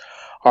 games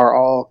are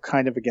all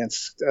kind of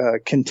against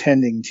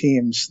contending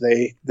teams.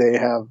 They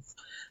have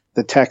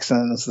the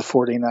Texans, the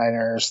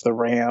 49ers, the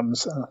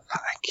Rams. I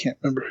can't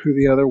remember who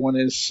the other one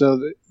is.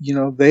 So,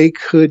 they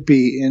could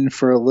be in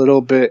for a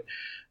little bit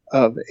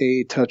of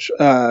a touch.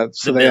 So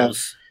the they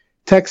Bills. have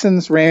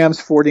Texans, Rams,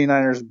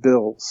 49ers,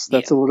 Bills.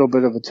 That's a little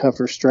bit of a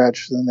tougher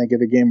stretch. Then they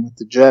get a game with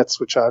the Jets,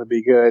 which ought to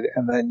be good.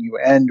 And then you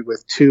end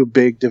with 2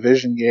 big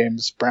division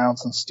games,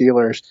 Browns and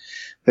Steelers,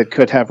 that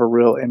could have a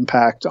real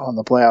impact on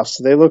the playoffs.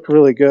 So they look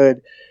really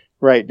good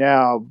right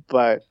now.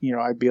 But,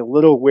 I'd be a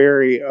little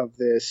wary of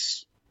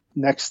this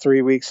next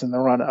 3 weeks in the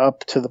run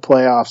up to the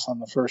playoffs on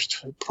the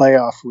first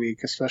playoff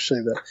week,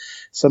 especially that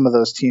some of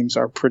those teams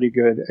are pretty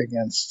good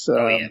against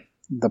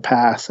the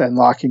pass and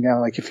locking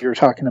down. Like if you're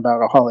talking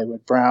about a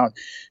Hollywood Brown,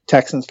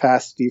 Texans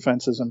pass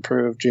defense has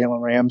improved.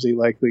 Jalen Ramsey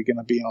likely going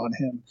to be on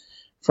him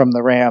from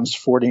the Rams.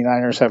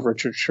 49ers have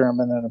Richard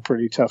Sherman and a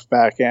pretty tough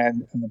back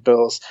end, and the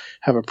Bills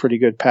have a pretty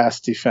good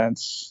pass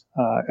defense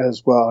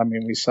as well. I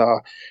mean, we saw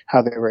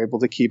how they were able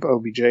to keep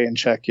OBJ in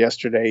check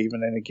yesterday,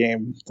 even in a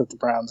game that the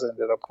Browns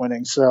ended up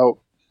winning.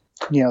 So,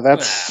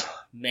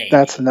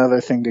 that's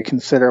another thing to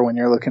consider when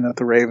you're looking at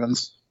the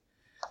Ravens.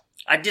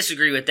 I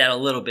disagree with that a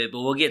little bit,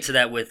 but we'll get to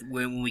that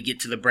when we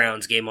get to the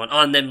Browns game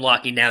on them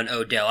locking down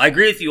Odell. I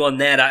agree with you on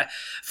that.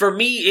 For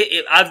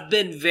me, I've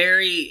been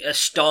very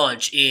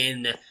staunch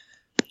in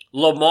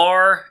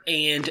Lamar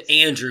and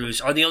Andrews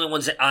are the only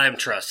ones that I'm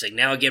trusting.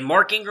 Now, again,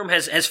 Mark Ingram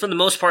has for the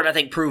most part, I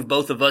think, proved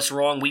both of us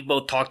wrong. We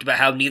both talked about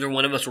how neither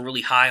one of us were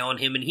really high on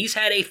him, and he's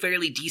had a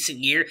fairly decent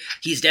year.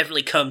 He's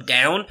definitely come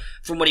down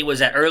from what he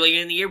was at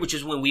earlier in the year, which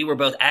is when we were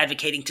both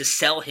advocating to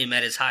sell him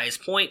at his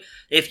highest point.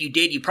 If you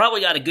did, you probably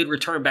got a good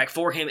return back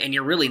for him, and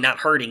you're really not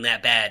hurting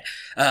that bad.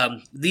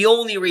 The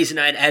only reason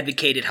I'd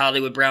advocated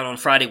Hollywood Brown on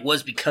Friday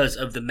was because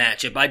of the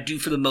matchup. I do,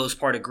 for the most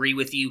part, agree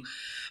with you.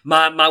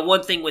 My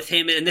one thing with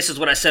him, and this is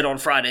what I said on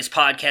Friday's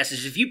podcast,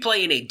 is if you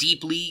play in a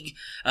deep league,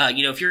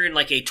 if you're in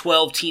like a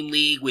 12-team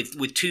league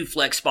with 2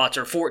 flex spots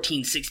or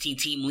 14,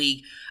 16-team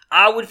league,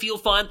 I would feel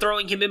fine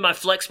throwing him in my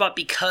flex spot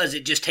because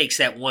it just takes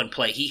that one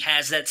play. He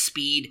has that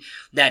speed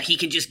that he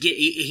can just get.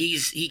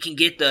 He can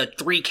get the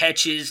 3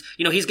 catches.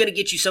 He's going to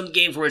get you some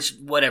games where it's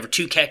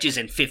 2 catches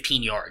and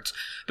 15 yards.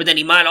 But then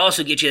he might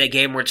also get you that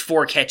game where it's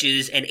 4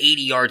 catches and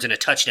 80 yards and a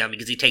touchdown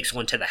because he takes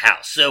one to the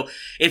house. So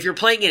if you're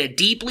playing in a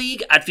deep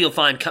league, I'd feel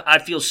fine.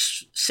 I'd feel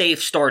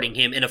safe starting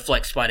him in a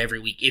flex spot every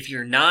week. If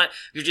you're not,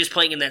 you're just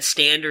playing in that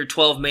standard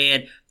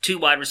 12-man, 2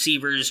 wide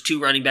receivers,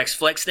 2 running backs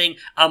flex thing,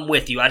 I'm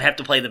with you. I'd have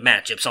to play the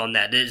matchups on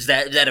that. Is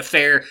that a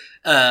fair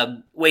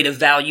way to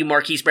value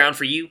Marquise Brown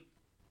for you?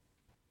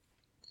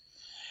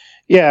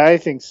 Yeah, I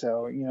think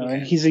so.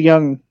 And he's a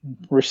young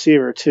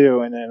receiver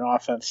too, in an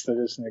offense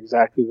that isn't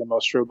exactly the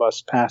most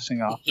robust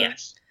passing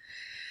offense.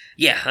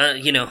 Yeah,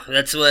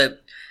 that's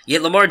what. Yeah,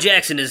 Lamar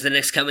Jackson is the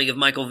next coming of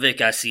Michael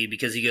Vick, I see,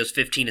 because he goes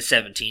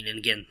 15-17, and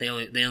again, they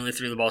only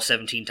threw the ball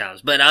 17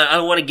 times. But I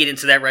don't want to get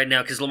into that right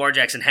now because Lamar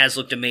Jackson has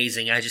looked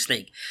amazing. I just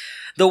think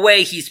the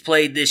way he's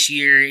played this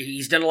year,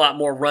 he's done a lot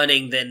more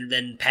running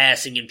than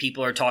passing, and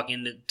people are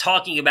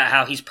talking about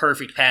how he's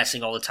perfect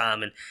passing all the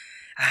time, and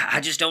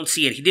I just don't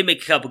see it. He did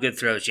make a couple good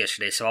throws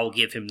yesterday, so I'll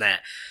give him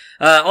that.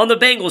 On the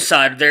Bengals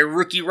side, their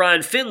rookie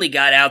Ryan Finley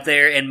got out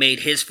there and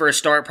made his first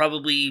start,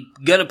 probably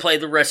going to play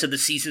the rest of the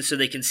season so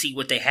they can see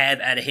what they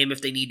have out of him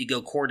if they need to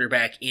go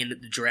quarterback in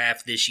the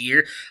draft this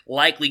year.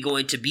 Likely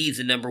going to be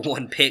the number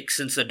one pick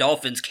since the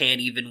Dolphins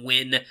can't even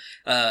win,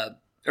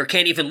 or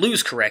can't even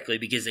lose correctly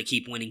because they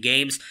keep winning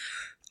games.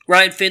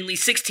 Ryan Finley,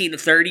 16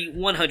 of 30,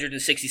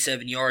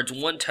 167 yards,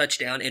 1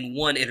 touchdown, and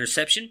 1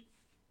 interception,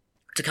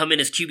 to come in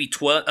as QB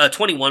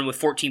 21 with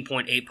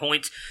 14.8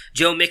 points.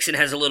 Joe Mixon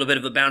has a little bit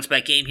of a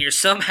bounce-back game here.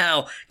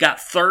 Somehow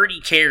got 30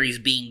 carries,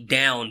 being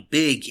down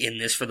big in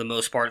this for the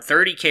most part.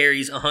 30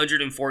 carries,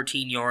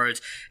 114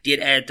 yards. Did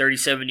add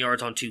 37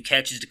 yards on 2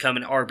 catches to come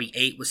in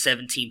RB8 with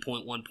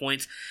 17.1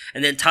 points.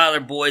 And then Tyler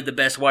Boyd, the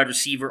best wide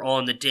receiver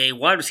on the day.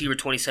 Wide receiver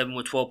 27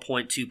 with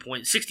 12.2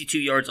 points. 62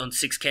 yards on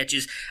 6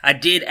 catches. I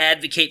did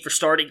advocate for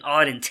starting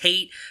Auden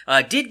Tate.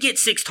 Did get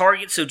 6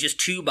 targets, so just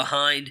 2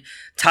 behind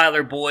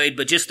Tyler Boyd,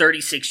 but just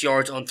 36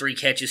 yards on 3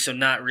 catches, so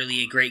not really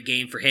a great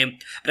game for him.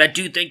 But I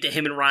do think that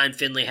him and Ryan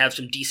Finley have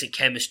some decent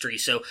chemistry,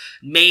 so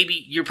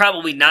maybe you're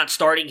probably not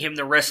starting him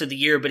the rest of the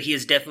year, but he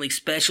is definitely,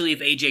 especially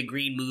if AJ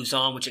Green moves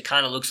on, which it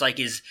kind of looks like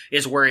is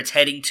where it's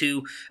heading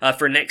to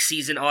for next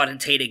season. Auden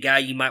Tate, a guy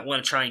you might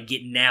want to try and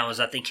get now, as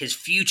I think his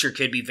future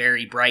could be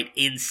very bright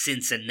in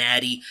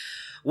Cincinnati.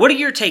 What are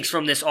your takes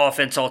from this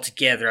offense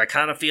altogether? I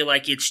kind of feel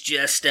like it's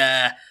just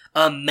a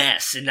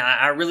mess, and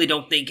I really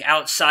don't think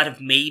outside of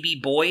maybe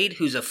Boyd,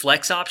 who's a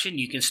flex option,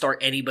 you can start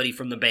anybody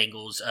from the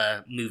Bengals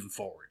moving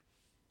forward.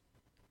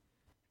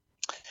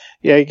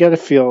 Yeah, you got to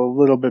feel a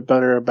little bit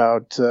better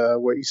about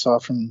what you saw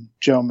from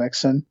Joe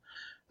Mixon.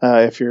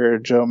 If you're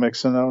a Joe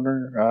Mixon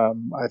owner,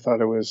 I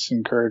thought it was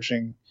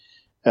encouraging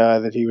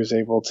that he was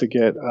able to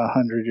get a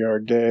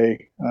 100-yard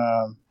day,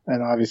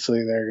 and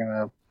obviously they're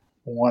going to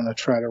want to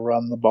try to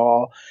run the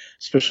ball,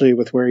 especially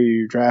with where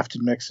you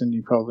drafted Mixon.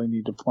 You probably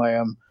need to play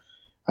him.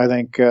 I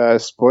think,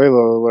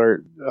 spoiler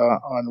alert,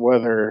 on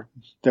whether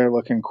they're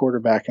looking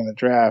quarterback in the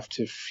draft,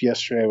 if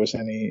yesterday was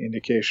any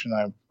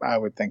indication, I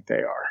would think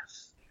they are.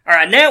 All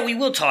right, now we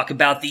will talk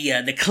about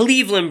the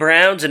Cleveland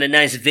Browns and a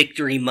nice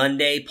victory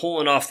Monday,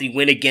 pulling off the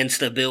win against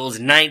the Bills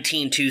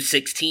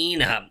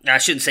 19-16. I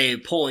shouldn't say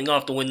pulling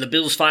off the win, the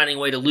Bills finding a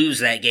way to lose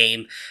that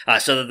game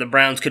so that the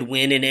Browns could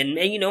win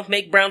and you know,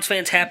 make Browns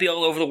fans happy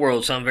all over the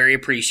world. So I'm very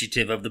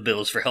appreciative of the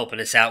Bills for helping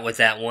us out with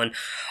that one.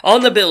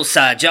 On the Bills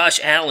side, Josh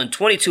Allen,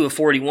 22 of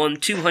 41,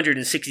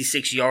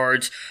 266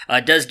 yards,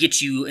 does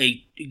get you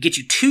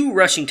 2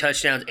 rushing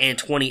touchdowns and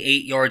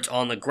 28 yards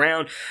on the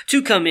ground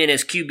to come in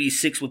as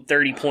QB6 with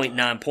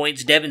 30.9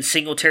 points. Devin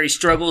Singletary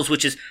struggles,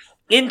 which is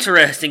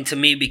interesting to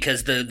me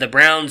because the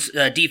Browns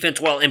defense,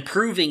 while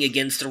improving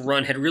against the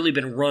run, had really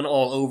been run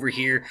all over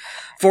here.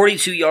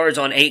 42 yards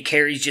on 8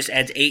 carries, just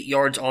adds 8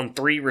 yards on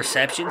 3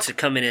 receptions to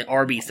come in at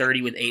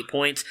RB30 with 8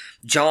 points.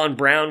 John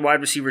Brown,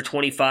 wide receiver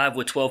 25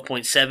 with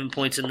 12.7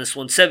 points in this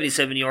one,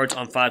 77 yards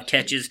on 5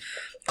 catches.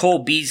 Cole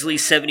Beasley,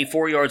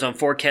 74 yards on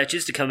 4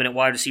 catches to come in at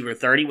wide receiver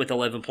 30 with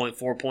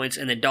 11.4 points.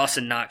 And then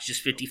Dawson Knox,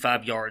 just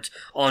 55 yards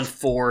on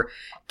 4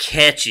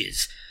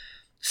 catches.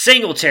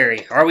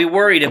 Singletary, are we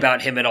worried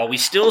about him at all? We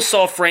still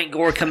saw Frank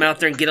Gore come out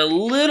there and get a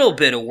little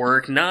bit of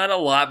work, not a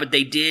lot, but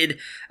they did.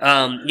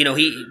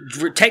 He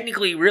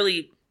technically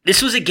really,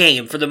 this was a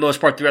game for the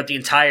most part throughout the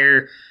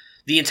entire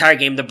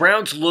game. The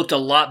Browns looked a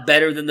lot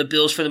better than the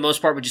Bills for the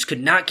most part, but just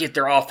could not get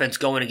their offense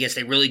going against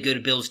a really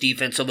good Bills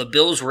defense. So the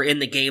Bills were in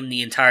the game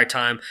the entire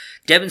time.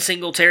 Devin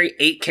Singletary,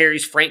 8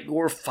 carries. Frank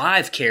Gore,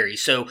 5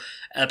 carries. So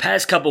the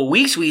past couple of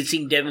weeks, we had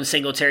seen Devin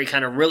Singletary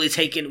kind of really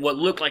taking what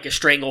looked like a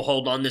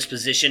stranglehold on this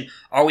position.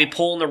 Are we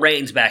pulling the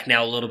reins back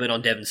now a little bit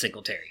on Devin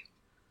Singletary?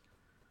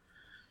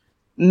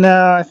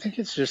 No, I think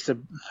it's just a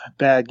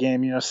bad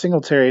game. You know,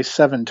 Singletary,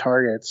 7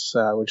 targets,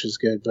 which is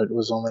good, but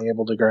was only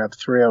able to grab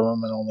 3 of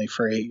them and only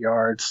for 8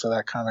 yards, so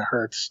that kind of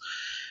hurts.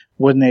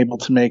 Wasn't able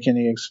to make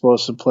any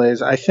explosive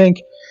plays. I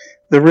think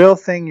the real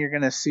thing you're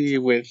going to see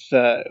with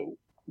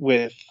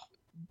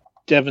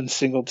Devin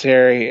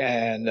Singletary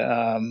and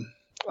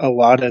a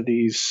lot of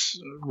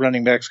these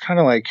running backs, kind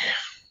of like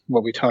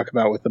what we talk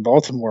about with the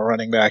Baltimore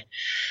running back,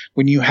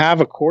 when you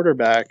have a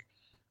quarterback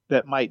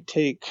that might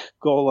take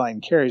goal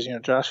line carries. You know,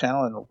 Josh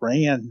Allen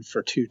ran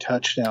for 2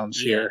 touchdowns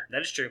here.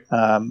 That is true.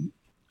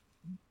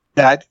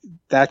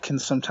 That can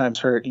sometimes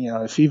hurt. You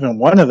know, if even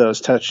one of those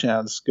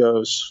touchdowns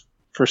goes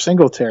for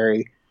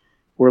Singletary,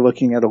 we're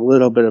looking at a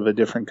little bit of a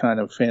different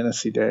kind of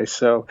fantasy day.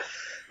 So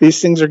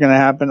these things are going to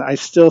happen. I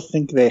still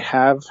think they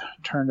have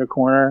turned a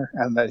corner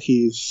and that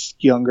he's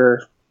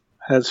younger,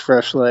 has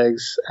fresh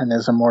legs, and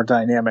is a more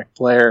dynamic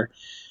player.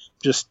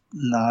 Just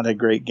not a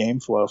great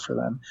game flow for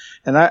them.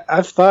 And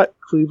I've thought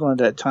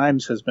Cleveland at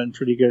times has been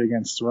pretty good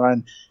against the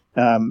run.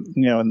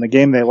 In the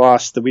game they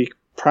lost the week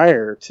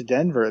prior to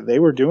Denver, they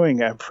were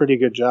doing a pretty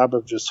good job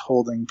of just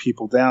holding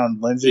people down.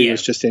 Lindsey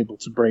was just able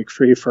to break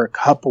free for a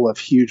couple of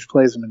huge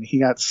plays. I mean, he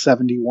got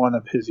 71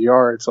 of his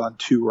yards on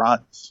 2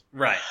 runs.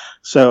 Right.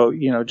 So,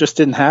 just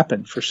didn't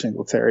happen for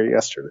Singletary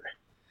yesterday.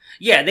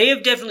 Yeah, they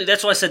have definitely,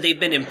 that's why I said they've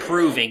been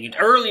improving.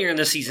 Earlier in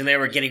the season, they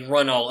were getting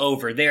run all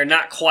over. They are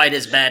not quite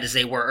as bad as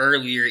they were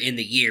earlier in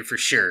the year, for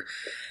sure.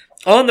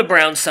 On the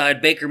Browns side,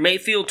 Baker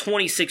Mayfield,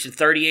 26 of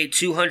 38,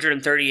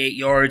 238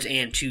 yards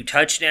and 2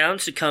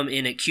 touchdowns to come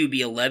in at QB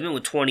 11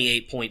 with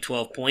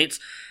 28.12 points.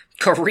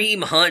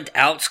 Kareem Hunt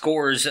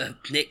outscores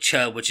Nick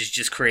Chubb, which is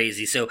just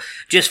crazy. So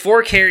just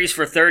 4 carries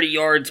for 30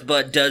 yards,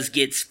 but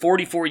gets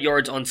 44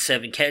 yards on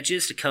 7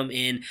 catches to come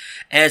in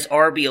as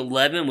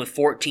RB11 with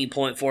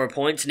 14.4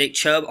 points. Nick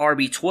Chubb,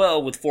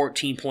 RB12 with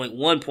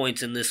 14.1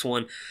 points in this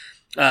one.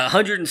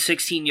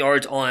 116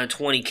 yards on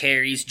 20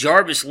 carries.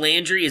 Jarvis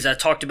Landry, as I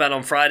talked about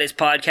on Friday's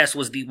podcast,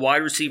 was the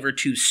wide receiver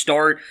to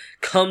start.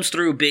 Comes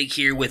through big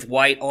here with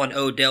White on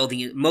Odell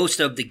most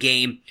of the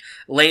game.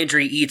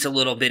 Landry eats a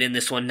little bit in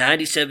this one.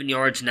 97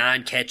 yards,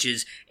 9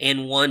 catches,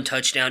 and 1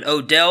 touchdown.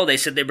 Odell, they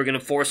said they were going to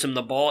force him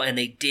the ball, and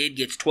they did.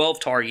 Gets 12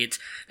 targets.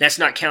 That's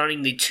not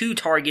counting the 2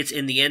 targets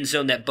in the end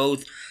zone that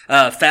both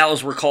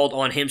fouls were called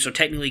on him. So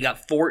technically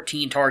got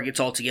 14 targets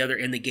altogether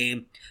in the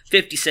game.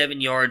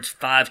 57 yards,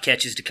 5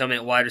 catches to come in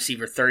at wide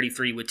receiver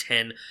 33 with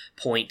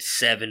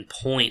 10.7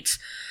 points.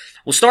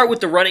 We'll start with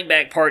the running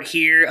back part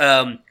here.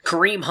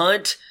 Kareem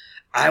Hunt,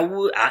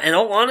 in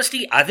all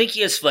honesty, I think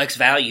he has flex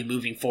value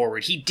moving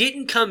forward. He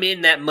didn't come in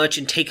that much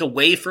and take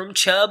away from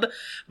Chubb,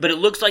 but it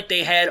looks like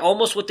they had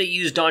almost what they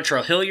used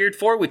Dontrell Hilliard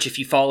for, which if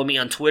you follow me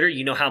on Twitter,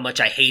 you know how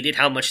much I hated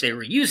how much they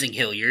were using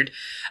Hilliard,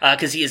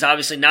 because he is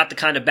obviously not the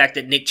kind of back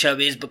that Nick Chubb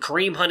is, but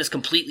Kareem Hunt has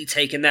completely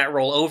taken that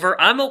role over.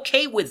 I'm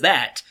okay with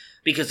that,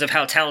 because of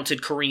how talented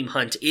Kareem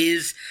Hunt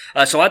is.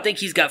 So I think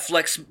he's got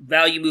flex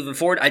value moving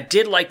forward. I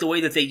did like the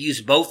way that they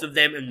used both of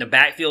them in the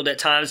backfield at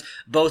times,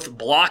 both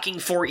blocking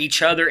for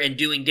each other and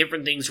doing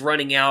different things,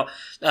 running out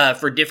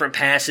for different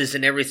passes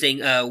and everything.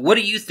 What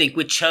do you think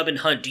with Chubb and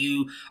Hunt?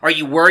 Are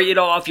you worried at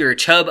all if you're a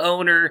Chubb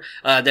owner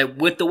that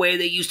with the way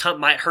they used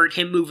Hunt might hurt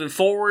him moving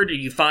forward? Or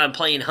you find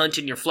playing Hunt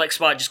in your flex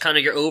spot? Just kind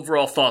of your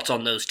overall thoughts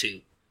on those two.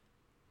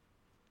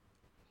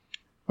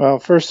 Well,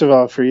 first of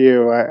all, for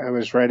you, I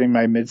was writing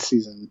my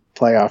midseason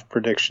playoff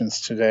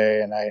predictions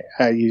today, and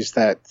I used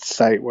that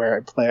site where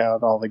I play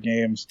out all the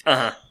games.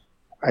 Uh-huh.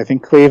 I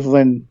think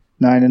Cleveland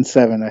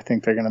 9-7. I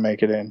think they're going to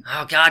make it in.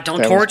 Oh God,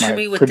 don't torture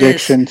me with this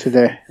prediction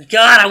today.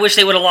 God, I wish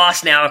they would have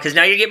lost now, because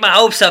now you're getting my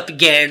hopes up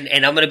again,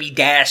 and I'm going to be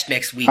dashed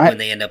next week when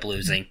they end up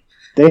losing.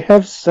 They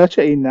have such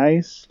a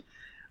nice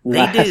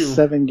last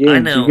 7 games. I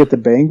know. You get the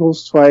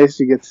Bengals twice,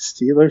 you get the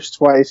Steelers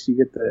twice, you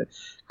get the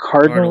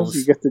Cardinals,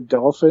 you get the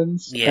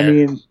Dolphins. Yeah. I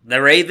mean,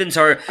 the Ravens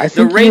are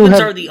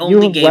the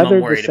only game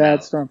I'm worried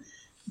about. Storm.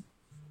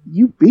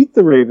 You beat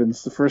the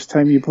Ravens the first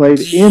time you played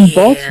in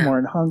Baltimore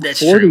and hung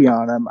 40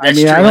 on them.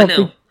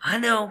 I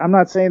know. I'm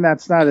not saying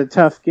that's not a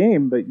tough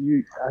game, but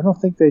I don't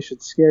think they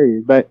should scare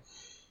you. But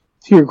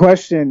to your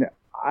question,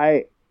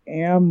 I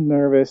am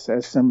nervous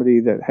as somebody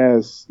that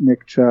has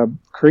Nick Chubb.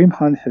 Kareem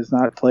Hunt has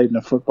not played in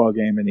a football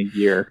game in a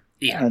year.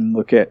 Yeah. And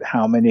look at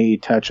how many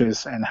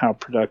touches and how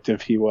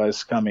productive he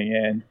was coming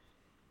in.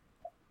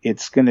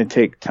 It's going to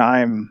take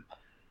time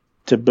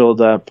to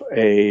build up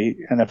a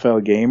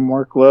NFL game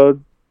workload,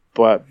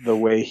 but the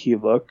way he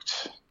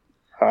looked,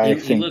 I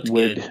think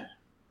would good.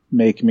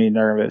 Make me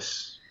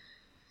nervous.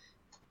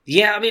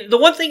 Yeah, I mean, the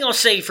one thing I'll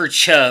say for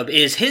Chubb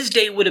is his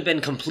day would have been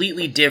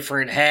completely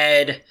different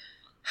had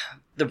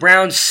the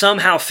Browns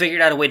somehow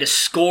figured out a way to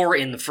score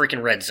in the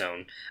freaking red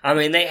zone. I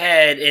mean, they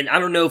had, and I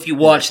don't know if you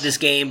watched this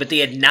game, but they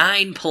had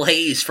 9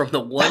 plays from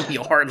the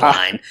 1-yard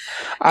line.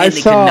 I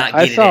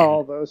saw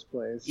all those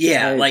plays.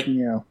 Yeah,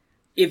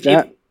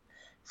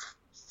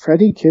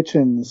 Freddie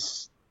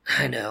Kitchens.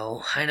 I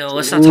know.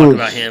 Let's not talk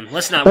about him.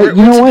 Let's not. But it's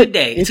a good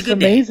day. It's a good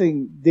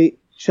amazing. day.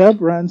 Chubb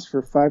runs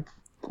for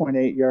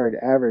 5.8 yard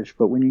average,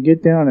 but when you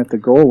get down at the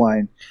goal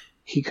line,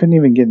 he couldn't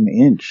even get an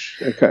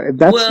inch.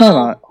 That's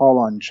not all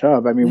on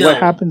Chubb. I mean, what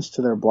happens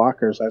to their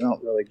blockers? I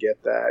don't really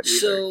get that either.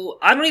 So,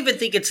 I don't even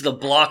think it's the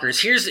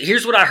blockers.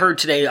 Here's what I heard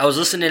today. I was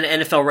listening to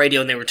NFL radio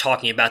and they were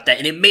talking about that,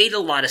 and it made a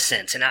lot of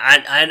sense. And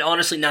I had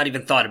honestly not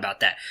even thought about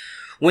that.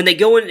 When they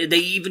go in, they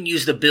even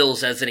use the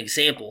Bills as an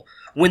example.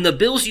 When the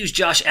Bills use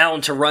Josh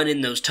Allen to run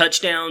in those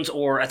touchdowns,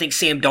 or I think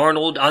Sam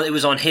Darnold, it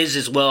was on his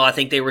as well, I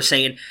think they were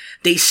saying,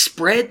 they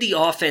spread the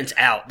offense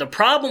out. The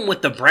problem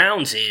with the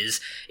Browns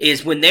is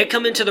when they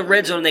come into the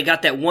red zone and they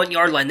got that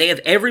 1-yard line, they have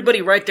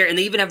everybody right there, and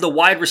they even have the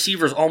wide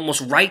receivers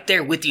almost right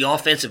there with the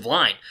offensive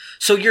line.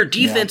 So your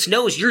defense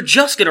knows you're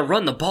just going to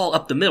run the ball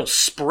up the middle.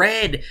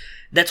 Spread.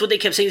 That's what they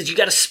kept saying, is you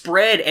got to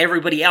spread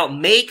everybody out.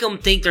 Make them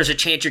think there's a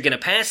chance you're going to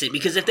pass it,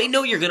 because if they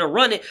know you're going to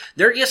run it,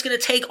 they're just going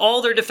to take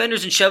all their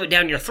defenders and shove it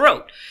down your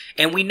throat.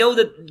 And we know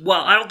that,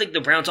 well, I don't think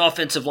the Browns'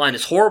 offensive line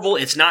is horrible.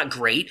 It's not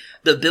great.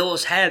 The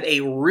Bills have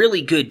a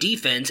really good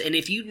defense, and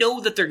if you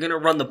know that they're going to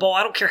run the ball,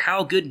 I don't care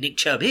how good Nick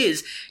Chubb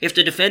is, if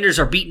the defenders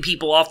are beating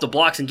people off the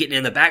blocks and getting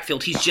in the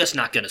backfield, he's just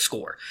not going to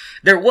score.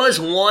 There was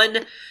one,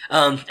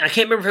 I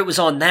can't remember if it was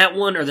on that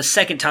one or the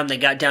second time they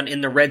got down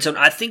in the red zone.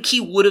 I think he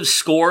would have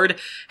scored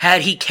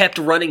had he kept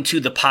running to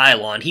the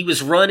pylon. He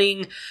was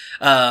running,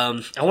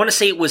 I want to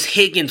say it was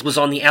Higgins was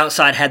on the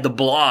outside, had the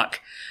block.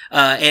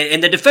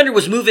 And the defender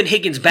was moving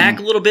Higgins back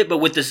a little bit, but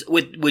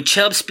with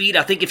Chubb's speed,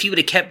 I think if he would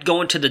have kept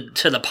going to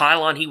the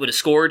pylon, he would have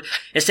scored.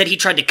 Instead, he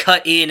tried to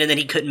cut in, and then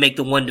he couldn't make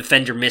the one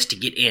defender miss to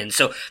get in.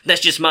 So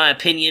that's just my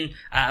opinion,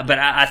 but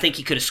I think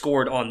he could have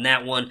scored on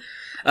that one.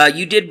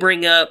 You did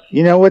bring up...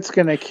 You know what's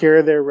going to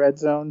cure their red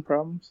zone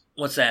problems?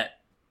 What's that?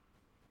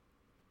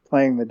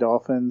 Playing the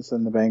Dolphins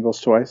and the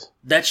Bengals twice.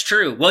 That's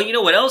true. Well, you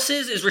know what else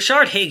is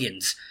Rashard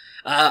Higgins.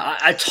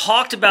 I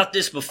talked about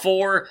this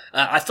before.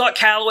 I thought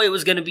Callaway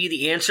was going to be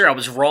the answer. I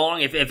was wrong.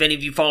 If any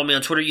of you follow me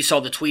on Twitter, you saw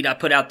the tweet I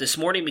put out this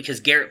morning because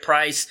Garrett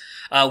Price,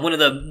 one of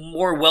the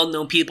more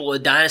well-known people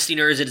with Dynasty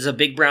Nerds that is a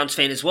big Browns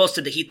fan as well,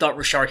 said that he thought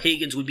Rashard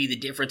Higgins would be the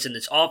difference in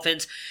this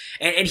offense.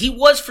 And he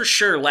was for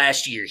sure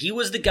last year. He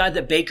was the guy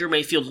that Baker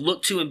Mayfield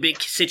looked to in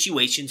big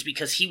situations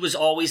because he was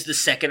always the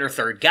second or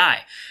third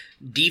guy.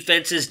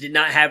 Defenses did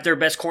not have their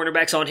best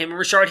cornerbacks on him, and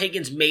Rashard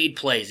Higgins made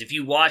plays. If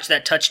you watch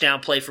that touchdown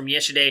play from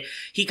yesterday,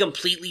 he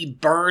completely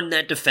burned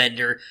that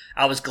defender.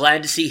 I was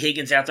glad to see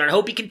Higgins out there, and I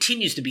hope he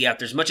continues to be out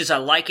there. As much as I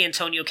like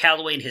Antonio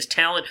Callaway and his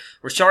talent,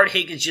 Rashard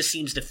Higgins just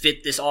seems to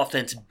fit this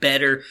offense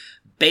better.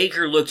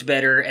 Baker looked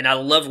better, and I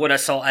loved what I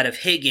saw out of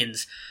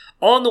Higgins.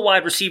 On the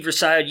wide receiver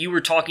side, you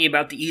were talking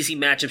about the easy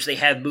matchups they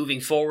have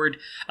moving forward,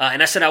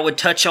 and I said I would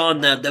touch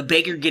on the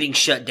Baker getting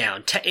shut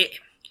down.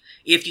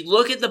 If you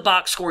look at the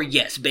box score,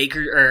 yes,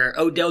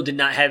 Odell did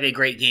not have a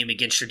great game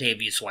against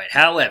Tre'Davious White.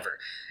 However,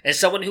 as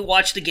someone who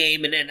watched the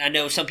game, and I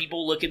know some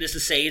people look at this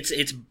and say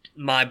it's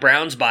my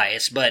Browns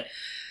bias, but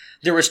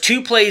there was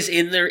 2 plays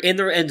in their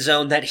end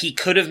zone that he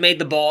could have made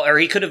the ball, or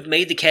he could have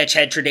made the catch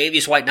had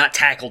Tre'Davious White not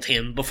tackled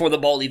him before the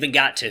ball even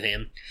got to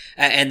him.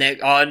 And that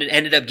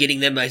ended up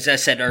getting them, as I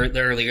said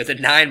earlier, the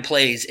 9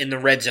 plays in the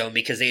red zone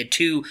because they had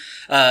 2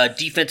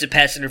 defensive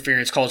pass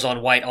interference calls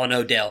on White on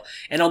Odell.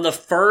 And on the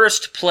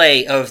first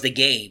play of the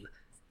game,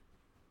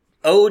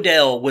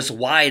 Odell was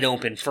wide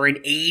open for an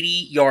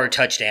 80-yard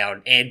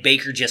touchdown, and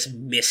Baker just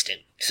missed him.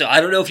 So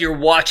I don't know if you're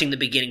watching the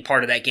beginning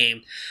part of that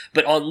game,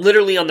 but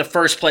literally on the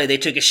first play, they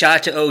took a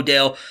shot to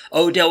Odell.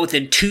 Odell,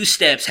 within 2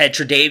 steps, had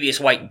Tre'Davious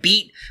White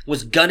beat,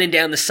 was gunning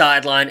down the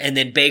sideline, and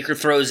then Baker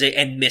throws it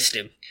and missed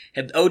him.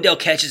 If Odell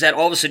catches that,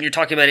 all of a sudden you're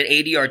talking about an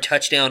 80-yard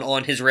touchdown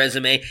on his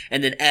resume,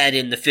 and then add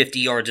in the 50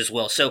 yards as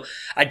well. So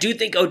I do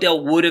think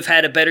Odell would have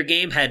had a better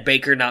game had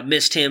Baker not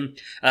missed him.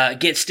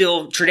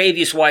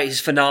 Tre'Davious White is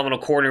a phenomenal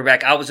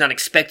cornerback. I was not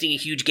expecting a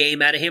huge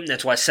game out of him.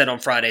 That's why I said on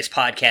Friday's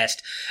podcast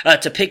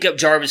to pick up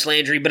Jarvis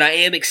Landry, but I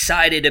am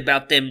excited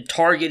about them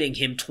targeting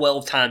him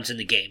 12 times in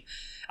the game.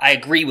 I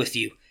agree with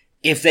you.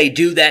 If they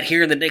do that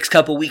here in the next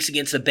couple weeks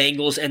against the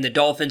Bengals and the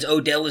Dolphins,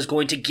 Odell is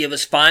going to give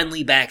us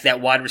finally back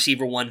that wide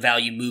receiver 1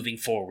 value moving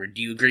forward.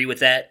 Do you agree with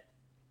that?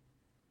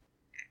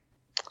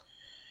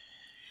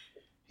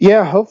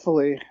 Yeah,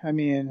 hopefully. I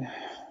mean,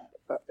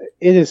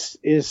 it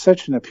is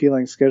such an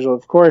appealing schedule.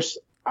 Of course,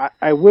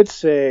 I would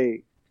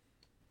say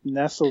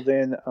nestled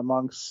in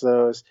amongst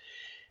those,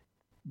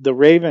 the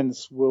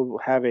Ravens will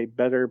have a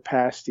better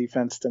pass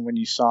defense than when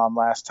you saw them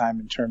last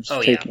time in terms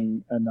of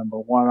taking a number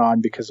 1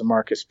 on because of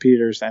Marcus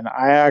Peters. And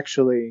I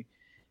actually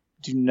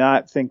do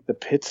not think the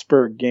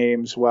Pittsburgh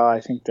games, while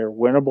I think they're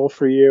winnable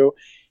for you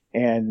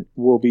and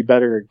will be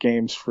better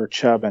games for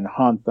Chubb and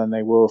Hunt than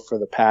they will for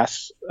the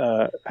pass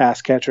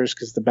catchers,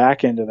 because the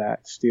back end of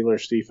that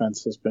Steelers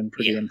defense has been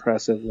pretty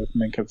impressive with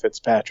Minkah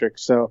Fitzpatrick.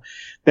 So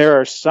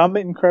there are some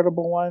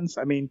incredible ones.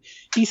 I mean,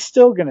 he's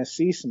still going to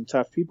see some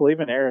tough people.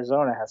 Even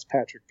Arizona has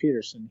Patrick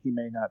Peterson. He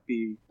may not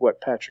be what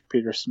Patrick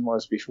Peterson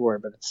was before,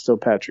 but it's still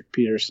Patrick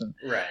Peterson.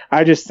 Right.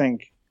 I just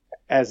think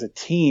as a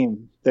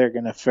team, they're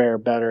going to fare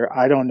better.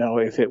 I don't know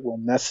if it will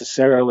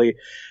necessarily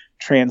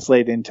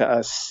translate into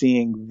us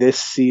seeing this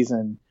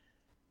season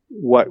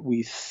what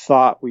we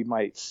thought we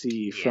might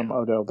see from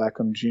Odell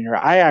Beckham Jr.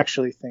 I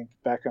actually think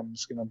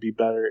Beckham's going to be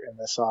better in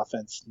this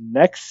offense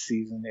next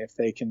season if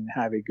they can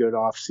have a good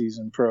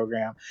off-season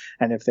program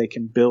and if they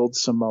can build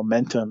some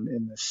momentum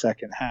in the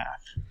second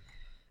half.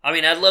 I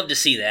mean, I'd love to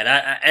see that.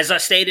 As I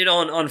stated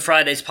on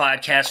Friday's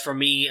podcast, for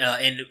me,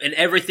 and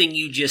everything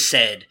you just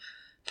said,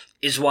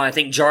 is why I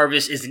think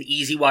Jarvis is an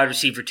easy wide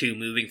receiver 2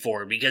 moving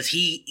forward, because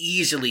he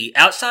easily,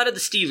 outside of the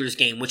Steelers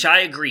game, which I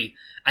agree,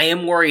 I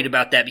am worried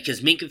about that because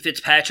Minkah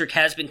Fitzpatrick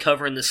has been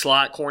covering the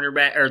slot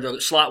cornerback or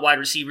the slot wide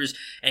receivers,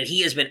 and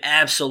he has been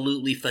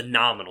absolutely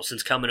phenomenal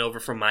since coming over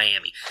from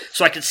Miami.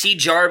 So I could see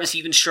Jarvis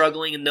even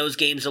struggling in those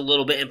games a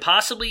little bit, and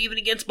possibly even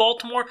against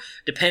Baltimore,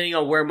 depending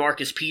on where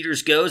Marcus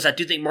Peters goes. I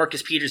do think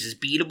Marcus Peters is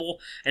beatable,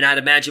 and I'd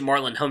imagine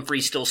Marlon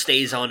Humphrey still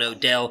stays on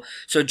Odell.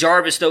 So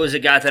Jarvis, though, is a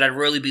guy that I'd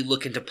really be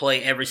looking to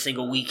play every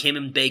single week. Him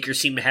and Baker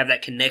seem to have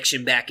that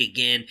connection back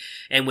again,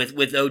 and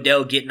with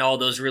Odell getting all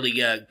those really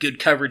good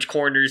coverage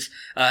corners,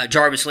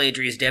 Jarvis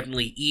Landry is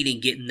definitely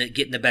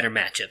getting the better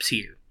matchups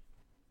here.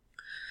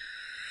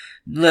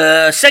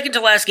 The second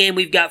to last game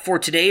we've got for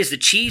today is the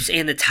Chiefs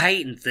and the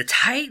Titans. The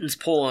Titans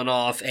pulling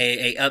off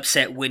a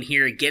upset win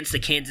here against the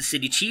Kansas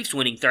City Chiefs,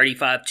 winning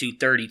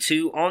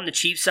 35-32 on the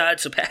Chiefs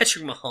side. So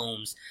Patrick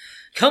Mahomes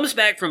comes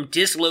back from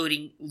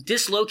dislocating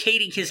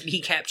his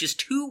kneecap just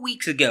 2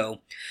 weeks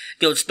ago,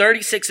 goes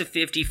 36 of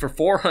 50 for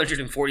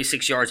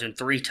 446 yards and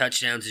 3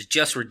 touchdowns is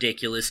just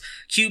ridiculous.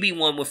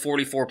 QB1 with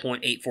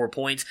 44.84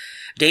 points.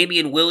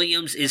 Damian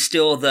Williams is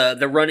still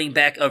the running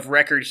back of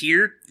record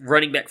here.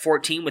 Running back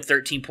 14 with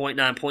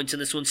 13.9 points in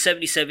this one,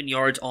 77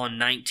 yards on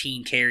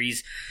 19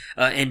 carries,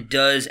 and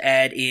does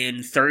add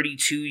in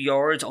 32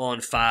 yards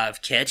on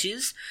 5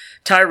 catches.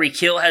 Tyreek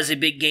Hill has a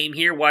big game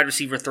here, wide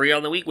receiver 3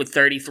 on the week with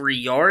 33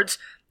 yards.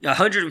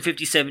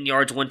 157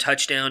 yards, 1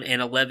 touchdown,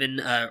 and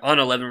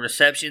 11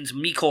 receptions.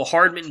 Mecole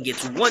Hardman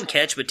gets 1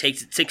 catch, but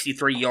takes it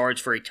 63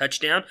 yards for a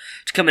touchdown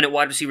to come in at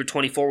wide receiver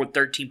 24 with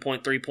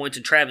 13.3 points.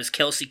 And Travis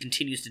Kelce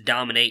continues to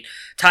dominate.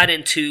 Tight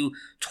end 2,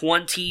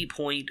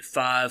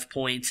 20.5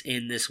 points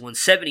in this one.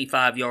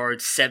 75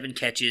 yards, 7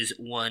 catches,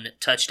 1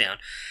 touchdown.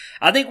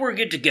 I think we're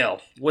good to go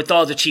with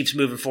all the Chiefs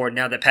moving forward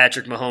now that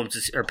Patrick Mahomes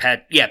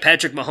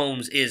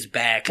is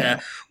back.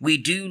 We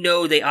do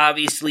know they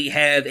obviously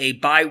have a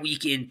bye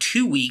week in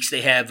 2 weeks.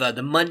 They have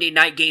the Monday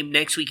night game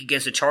next week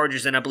against the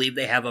Chargers, and I believe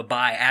they have a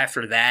bye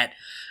after that.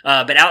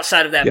 But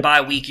outside of that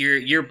bye week,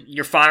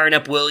 you're firing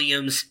up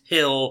Williams,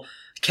 Hill,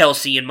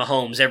 Kelce, and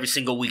Mahomes every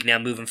single week now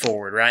moving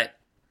forward, right?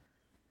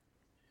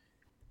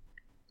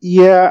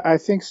 Yeah, I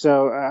think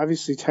so.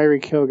 Obviously,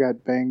 Tyreek Hill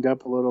got banged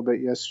up a little bit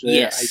yesterday.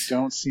 Yes. I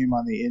don't see him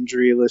on the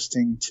injury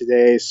listing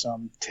today, so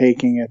I'm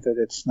taking it that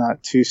it's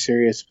not too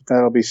serious, but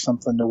that'll be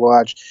something to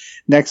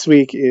watch. Next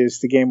week is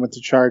the game with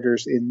the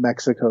Chargers in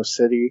Mexico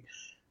City.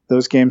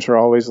 Those games are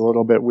always a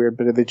little bit weird,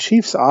 but the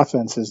Chiefs'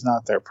 offense is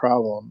not their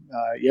problem.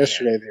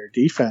 Yesterday, their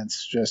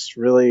defense just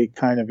really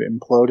kind of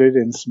imploded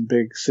in some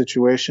big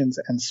situations,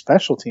 and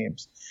special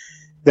teams.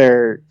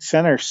 Their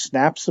center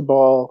snaps the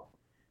ball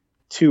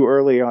too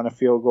early on a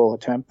field goal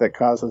attempt that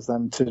causes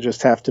them to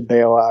just have to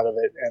bail out of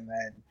it. And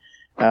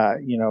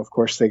then, of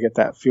course, they get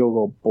that field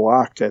goal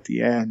blocked at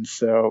the end.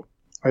 So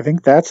I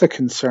think that's a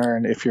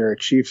concern if you're a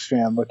Chiefs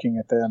fan looking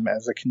at them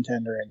as a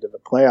contender into the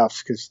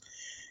playoffs because,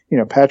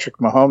 Patrick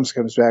Mahomes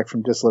comes back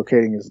from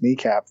dislocating his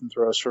kneecap and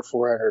throws for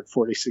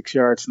 446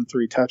 yards and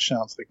 3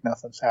 touchdowns like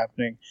nothing's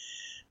happening.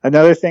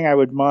 Another thing I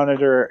would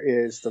monitor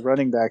is the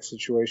running back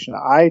situation.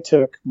 I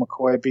took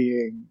McCoy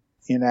being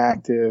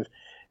inactive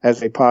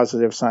as a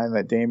positive sign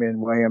that Damian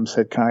Williams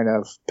had kind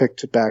of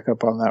picked back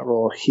up on that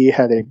role. He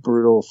had a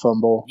brutal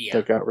fumble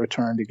that got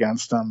returned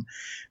against him,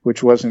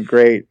 which wasn't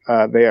great.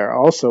 There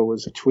also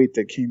was a tweet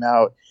that came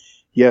out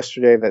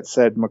yesterday that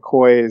said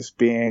McCoy's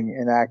being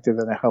inactive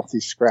and a healthy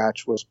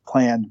scratch was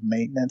planned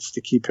maintenance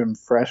to keep him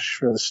fresh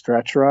for the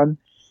stretch run.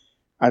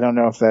 I don't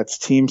know if that's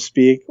team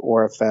speak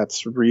or if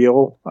that's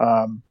real,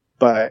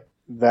 but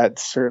that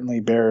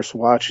certainly bears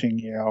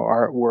watching.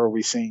 Were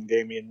we seeing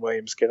Damian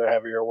Williams get a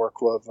heavier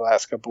workload the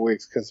last couple of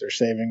weeks because they're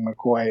saving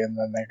McCoy and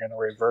then they're going to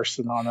reverse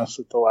it on us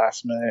at the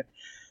last minute?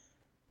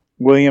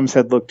 Williams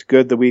had looked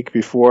good the week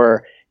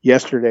before.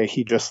 Yesterday,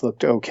 he just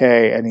looked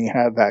okay, and he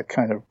had that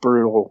kind of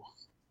brutal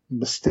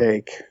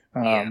mistake.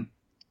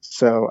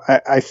 So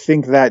I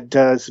think that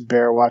does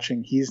bear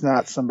watching. He's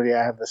not somebody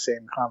I have the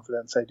same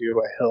confidence I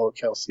do at Hill,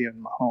 Kelce,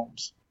 and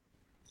Mahomes.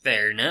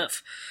 Fair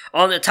enough.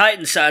 On the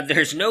Titans side,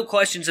 there's no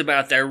questions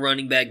about their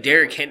running back.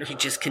 Derrick Henry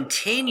just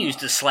continues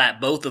to slap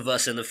both of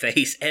us in the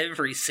face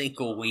every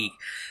single week.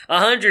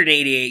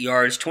 188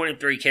 yards,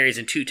 23 carries,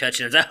 and 2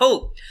 touchdowns. I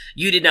hope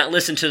you did not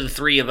listen to the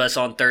 3 of us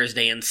on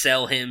Thursday and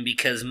sell him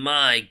because,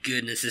 my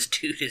goodness, this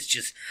dude is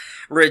just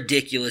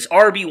ridiculous.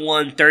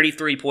 RB1,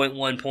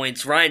 33.1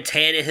 points. Ryan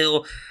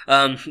Tannehill,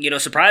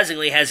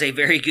 surprisingly has a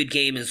very good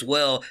game as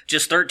well.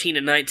 Just 13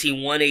 and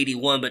 19,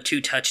 181, but 2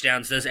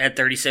 touchdowns. Does add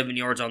 37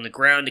 yards on the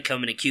ground to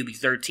come in at QB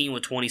 13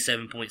 with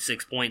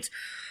 27.6 points.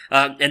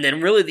 And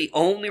then really the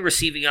only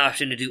receiving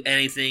option to do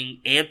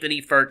anything,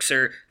 Anthony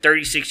Ferkser,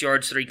 36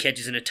 yards, 3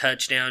 catches, and a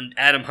touchdown.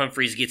 Adam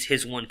Humphries gets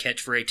his 1 catch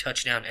for a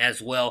touchdown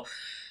as well.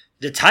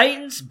 The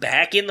Titans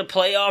back in the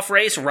playoff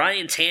race.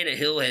 Ryan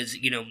Tannehill has,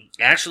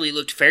 actually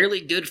looked fairly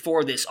good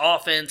for this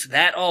offense.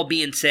 That all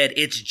being said,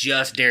 it's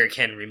just Derrick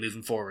Henry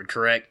moving forward,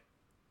 correct?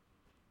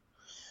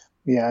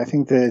 Yeah, I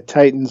think the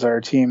Titans are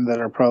a team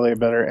that are probably a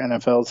better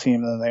NFL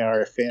team than they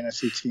are a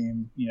fantasy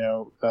team.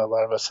 A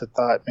lot of us had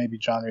thought maybe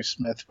Jonnu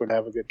Smith would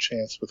have a good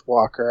chance with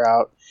Walker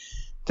out.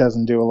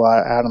 Doesn't do a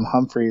lot. Adam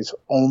Humphries'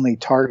 only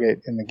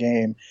target in the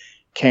game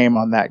came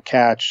on that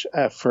catch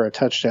for a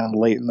touchdown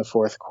late in the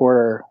fourth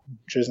quarter,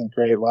 which isn't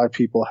great. A lot of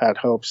people had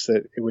hopes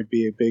that it would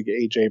be a big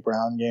A.J.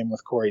 Brown game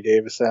with Corey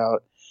Davis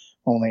out,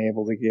 only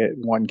able to get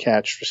 1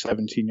 catch for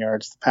 17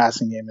 yards. The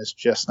passing game is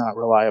just not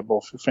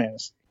reliable for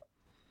fantasy.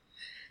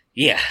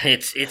 Yeah,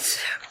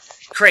 it's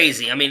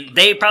crazy. I mean,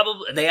 they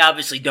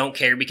obviously don't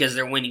care because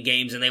they're winning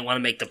games and they want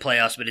to make the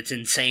playoffs, but it's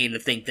insane to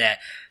think that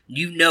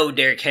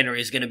Derrick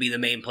Henry is going to be the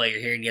main player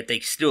here, and yet they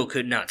still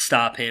could not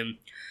stop him.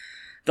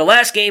 The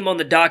last game on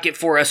the docket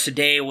for us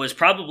today was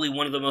probably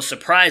one of the most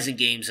surprising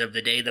games of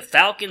the day. The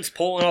Falcons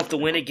pulling off the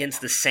win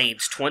against the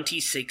Saints,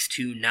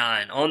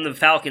 26-9. On the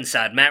Falcons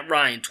side, Matt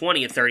Ryan,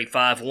 20 of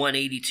 35,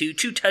 182,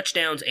 2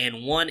 touchdowns,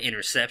 and 1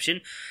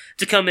 interception.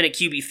 to come in at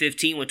QB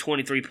 15 with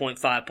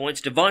 23.5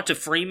 points. Devonta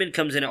Freeman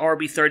comes in at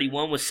RB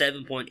 31 with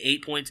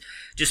 7.8 points,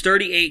 just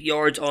 38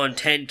 yards on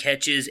 10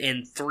 catches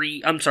and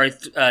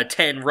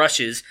 10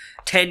 rushes,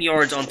 10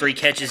 yards on 3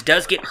 catches.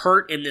 Does get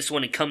hurt in this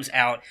one and comes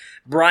out.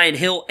 Brian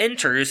Hill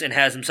enters and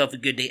has himself a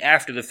good day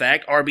after the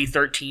fact. RB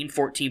 13,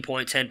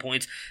 14.10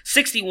 points,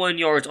 61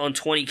 yards on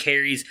 20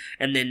 carries,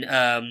 and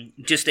then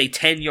just a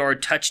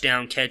 10-yard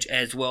touchdown catch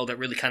as well that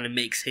really kind of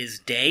makes his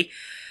day.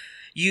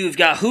 You've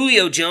got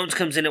Julio Jones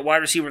comes in at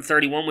wide receiver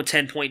 31 with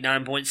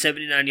 10.9 points,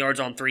 79 yards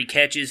on 3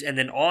 catches, and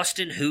then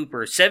Austin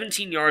Hooper,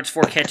 17 yards,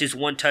 4 catches,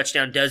 1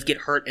 touchdown, does get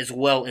hurt as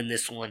well in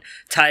this one.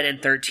 Tight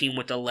end 13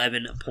 with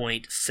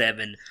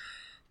 11.7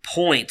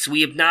 points.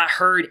 We have not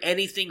heard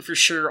anything for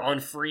sure on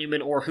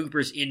Freeman or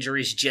Hooper's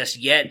injuries just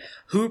yet.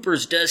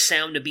 Hooper's does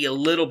sound to be a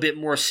little bit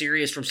more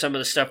serious from some of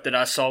the stuff that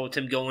I saw with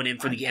him going in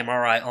for the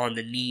MRI on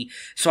the knee,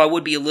 so I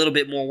would be a little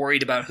bit more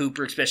worried about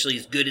Hooper, especially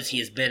as good as he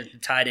has been at the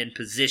tight end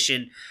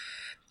position.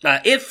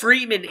 If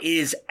Freeman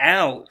is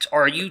out,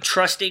 are you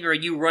trusting or are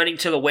you running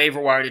to the waiver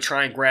wire to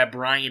try and grab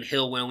Brian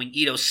Hill when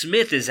Ito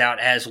Smith is out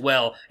as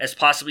well as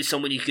possibly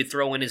someone you could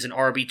throw in as an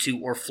RB2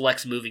 or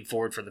flex moving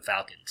forward for the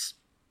Falcons?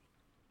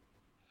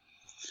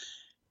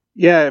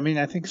 Yeah, I mean,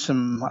 I think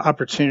some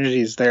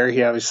opportunities there.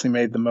 He obviously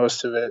made the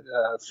most of it.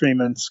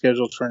 Freeman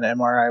scheduled for an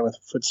MRI with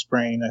a foot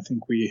sprain. I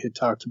think we had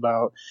talked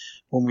about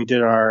when we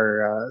did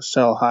our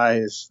sell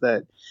highs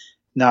that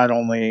not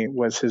only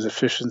was his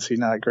efficiency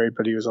not great,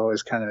 but he was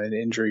always kind of an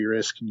injury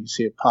risk, and you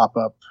see it pop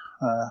up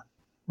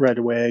right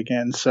away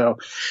again. So,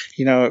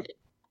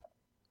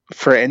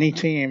 for any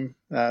team,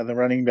 the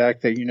running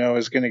back that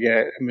is going to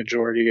get a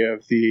majority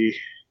of the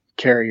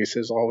carries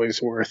is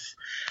always worth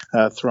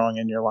throwing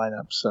in your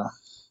lineup. So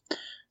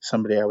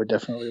somebody I would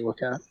definitely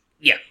look at.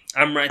 Yeah,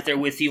 I'm right there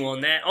with you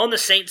on that. On the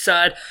Saints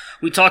side,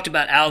 we talked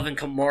about Alvin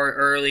Kamara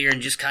earlier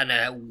and just kind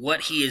of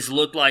what he has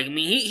looked like. I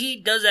mean,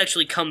 he does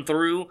actually come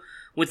through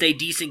with a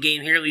decent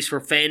game here, at least for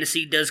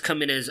fantasy. Does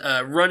come in as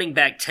running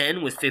back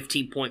 10 with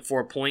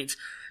 15.4 points.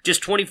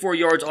 Just 24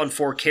 yards on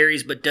 4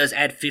 carries, but does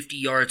add 50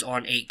 yards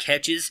on 8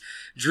 catches.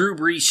 Drew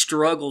Brees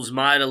struggles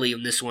mightily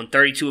in this one.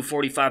 32 of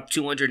 45,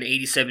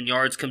 287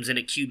 yards, comes in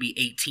at QB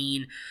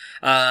 18.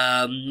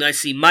 Let's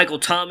see, Michael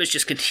Thomas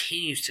just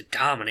continues to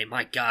dominate.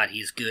 My God,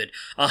 he's good.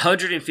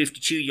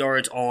 152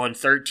 yards on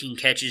 13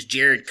 catches.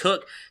 Jared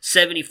Cook,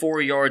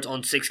 74 yards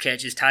on 6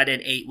 catches. Tight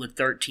end 8 with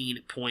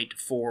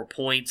 13.4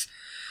 points.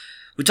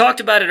 We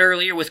talked about it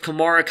earlier with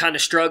Kamara kind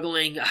of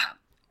struggling.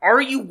 Are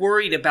you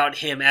worried about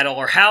him at all,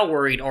 or how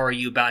worried are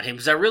you about him?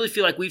 Because I really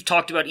feel like we've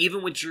talked about,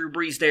 even with Drew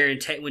Brees there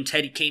and when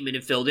Teddy came in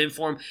and filled in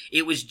for him,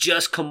 it was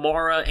just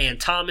Kamara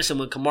and Thomas, and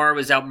when Kamara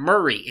was out,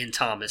 Murray and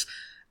Thomas.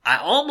 I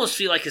almost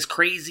feel like, as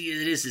crazy as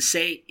it is to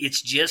say,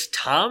 it's just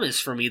Thomas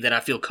for me that I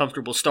feel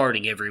comfortable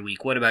starting every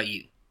week. What about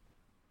you?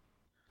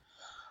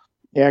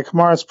 Yeah,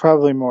 Kamara's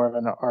probably more of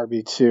an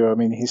RB2. I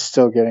mean, he's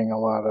still getting a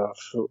lot of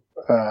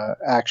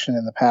action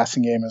in the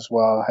passing game as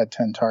well. Had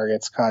 10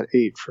 targets, caught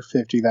 8 for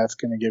 50. That's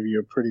going to give you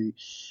a pretty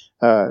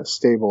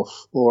stable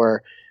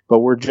floor. But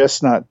we're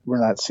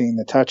not seeing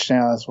the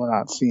touchdowns. We're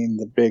not seeing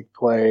the big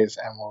plays,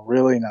 and we're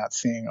really not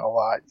seeing a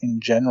lot in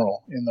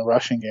general in the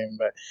rushing game.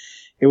 But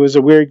it was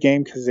a weird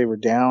game because they were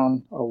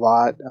down a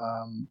lot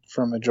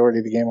for a majority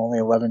of the game. Only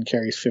 11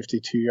 carries,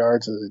 52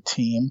 yards as a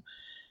team.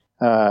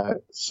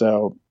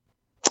 So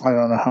I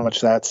don't know how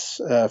much that's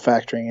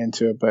factoring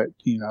into it, but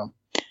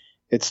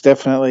it's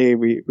definitely,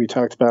 we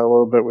talked about a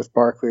little bit with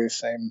Barkley,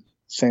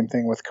 same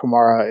thing with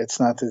Kamara. It's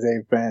not that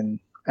they've been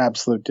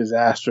absolute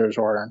disasters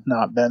or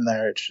not been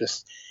there. It's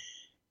just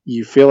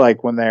you feel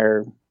like when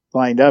they're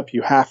lined up,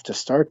 you have to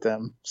start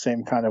them.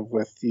 Same kind of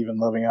with even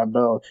Le'Veon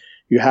Bell.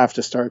 You have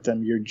to start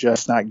them. You're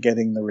just not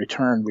getting the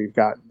return we've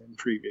gotten in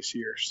previous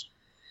years.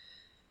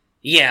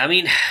 Yeah, I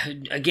mean,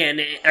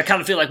 again, I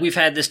kind of feel like we've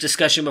had this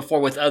discussion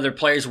before with other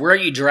players. Where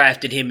you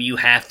drafted him, you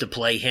have to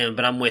play him,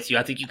 but I'm with you.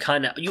 I think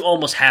you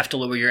almost have to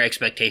lower your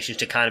expectations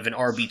to kind of an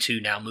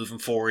RB2 now moving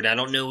forward. I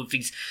don't know if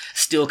he's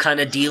still kind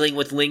of dealing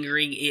with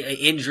lingering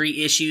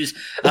injury issues.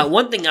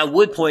 One thing I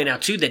would point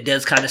out, too, that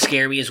does kind of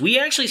scare me is we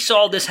actually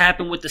saw this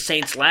happen with the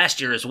Saints last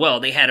year as well.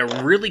 They had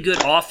a really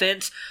good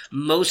offense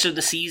most of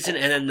the season,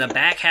 and then the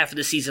back half of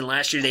the season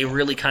last year, they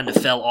really kind of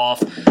fell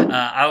off.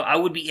 I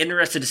would be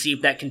interested to see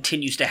if that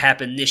continues to happen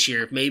this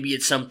year. If maybe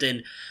it's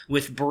something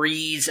with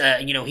Brees,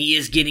 he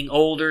is getting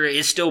older,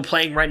 is still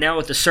playing right now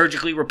with a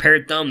surgically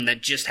repaired thumb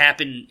that just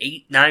happened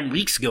 8-9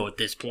 weeks ago at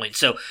this point.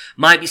 So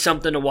might be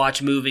something to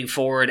watch moving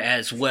forward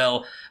as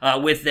well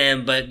with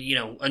them. But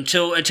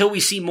until we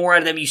see more out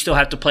of them, you still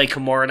have to play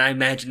Kamara, and I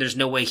imagine there's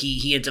no way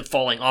he ends up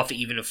falling off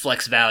even a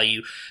flex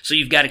value. So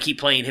you've got to keep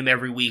playing him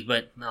every week.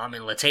 But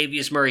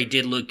Latavius Murray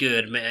did look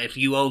good. If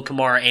you own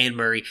Kamara and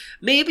Murray,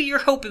 maybe you're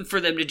hoping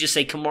for them to just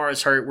say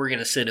Kamara's hurt, we're going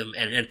to sit him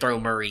and throw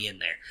Murray in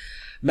there.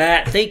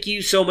 Matt, thank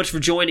you so much for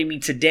joining me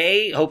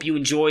today. Hope you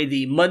enjoy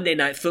the Monday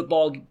Night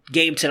Football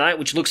game tonight,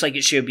 which looks like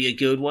it should be a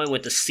good one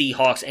with the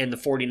Seahawks and the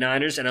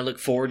 49ers, and I look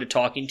forward to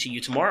talking to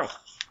you tomorrow.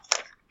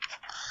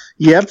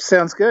 Yep,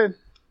 sounds good.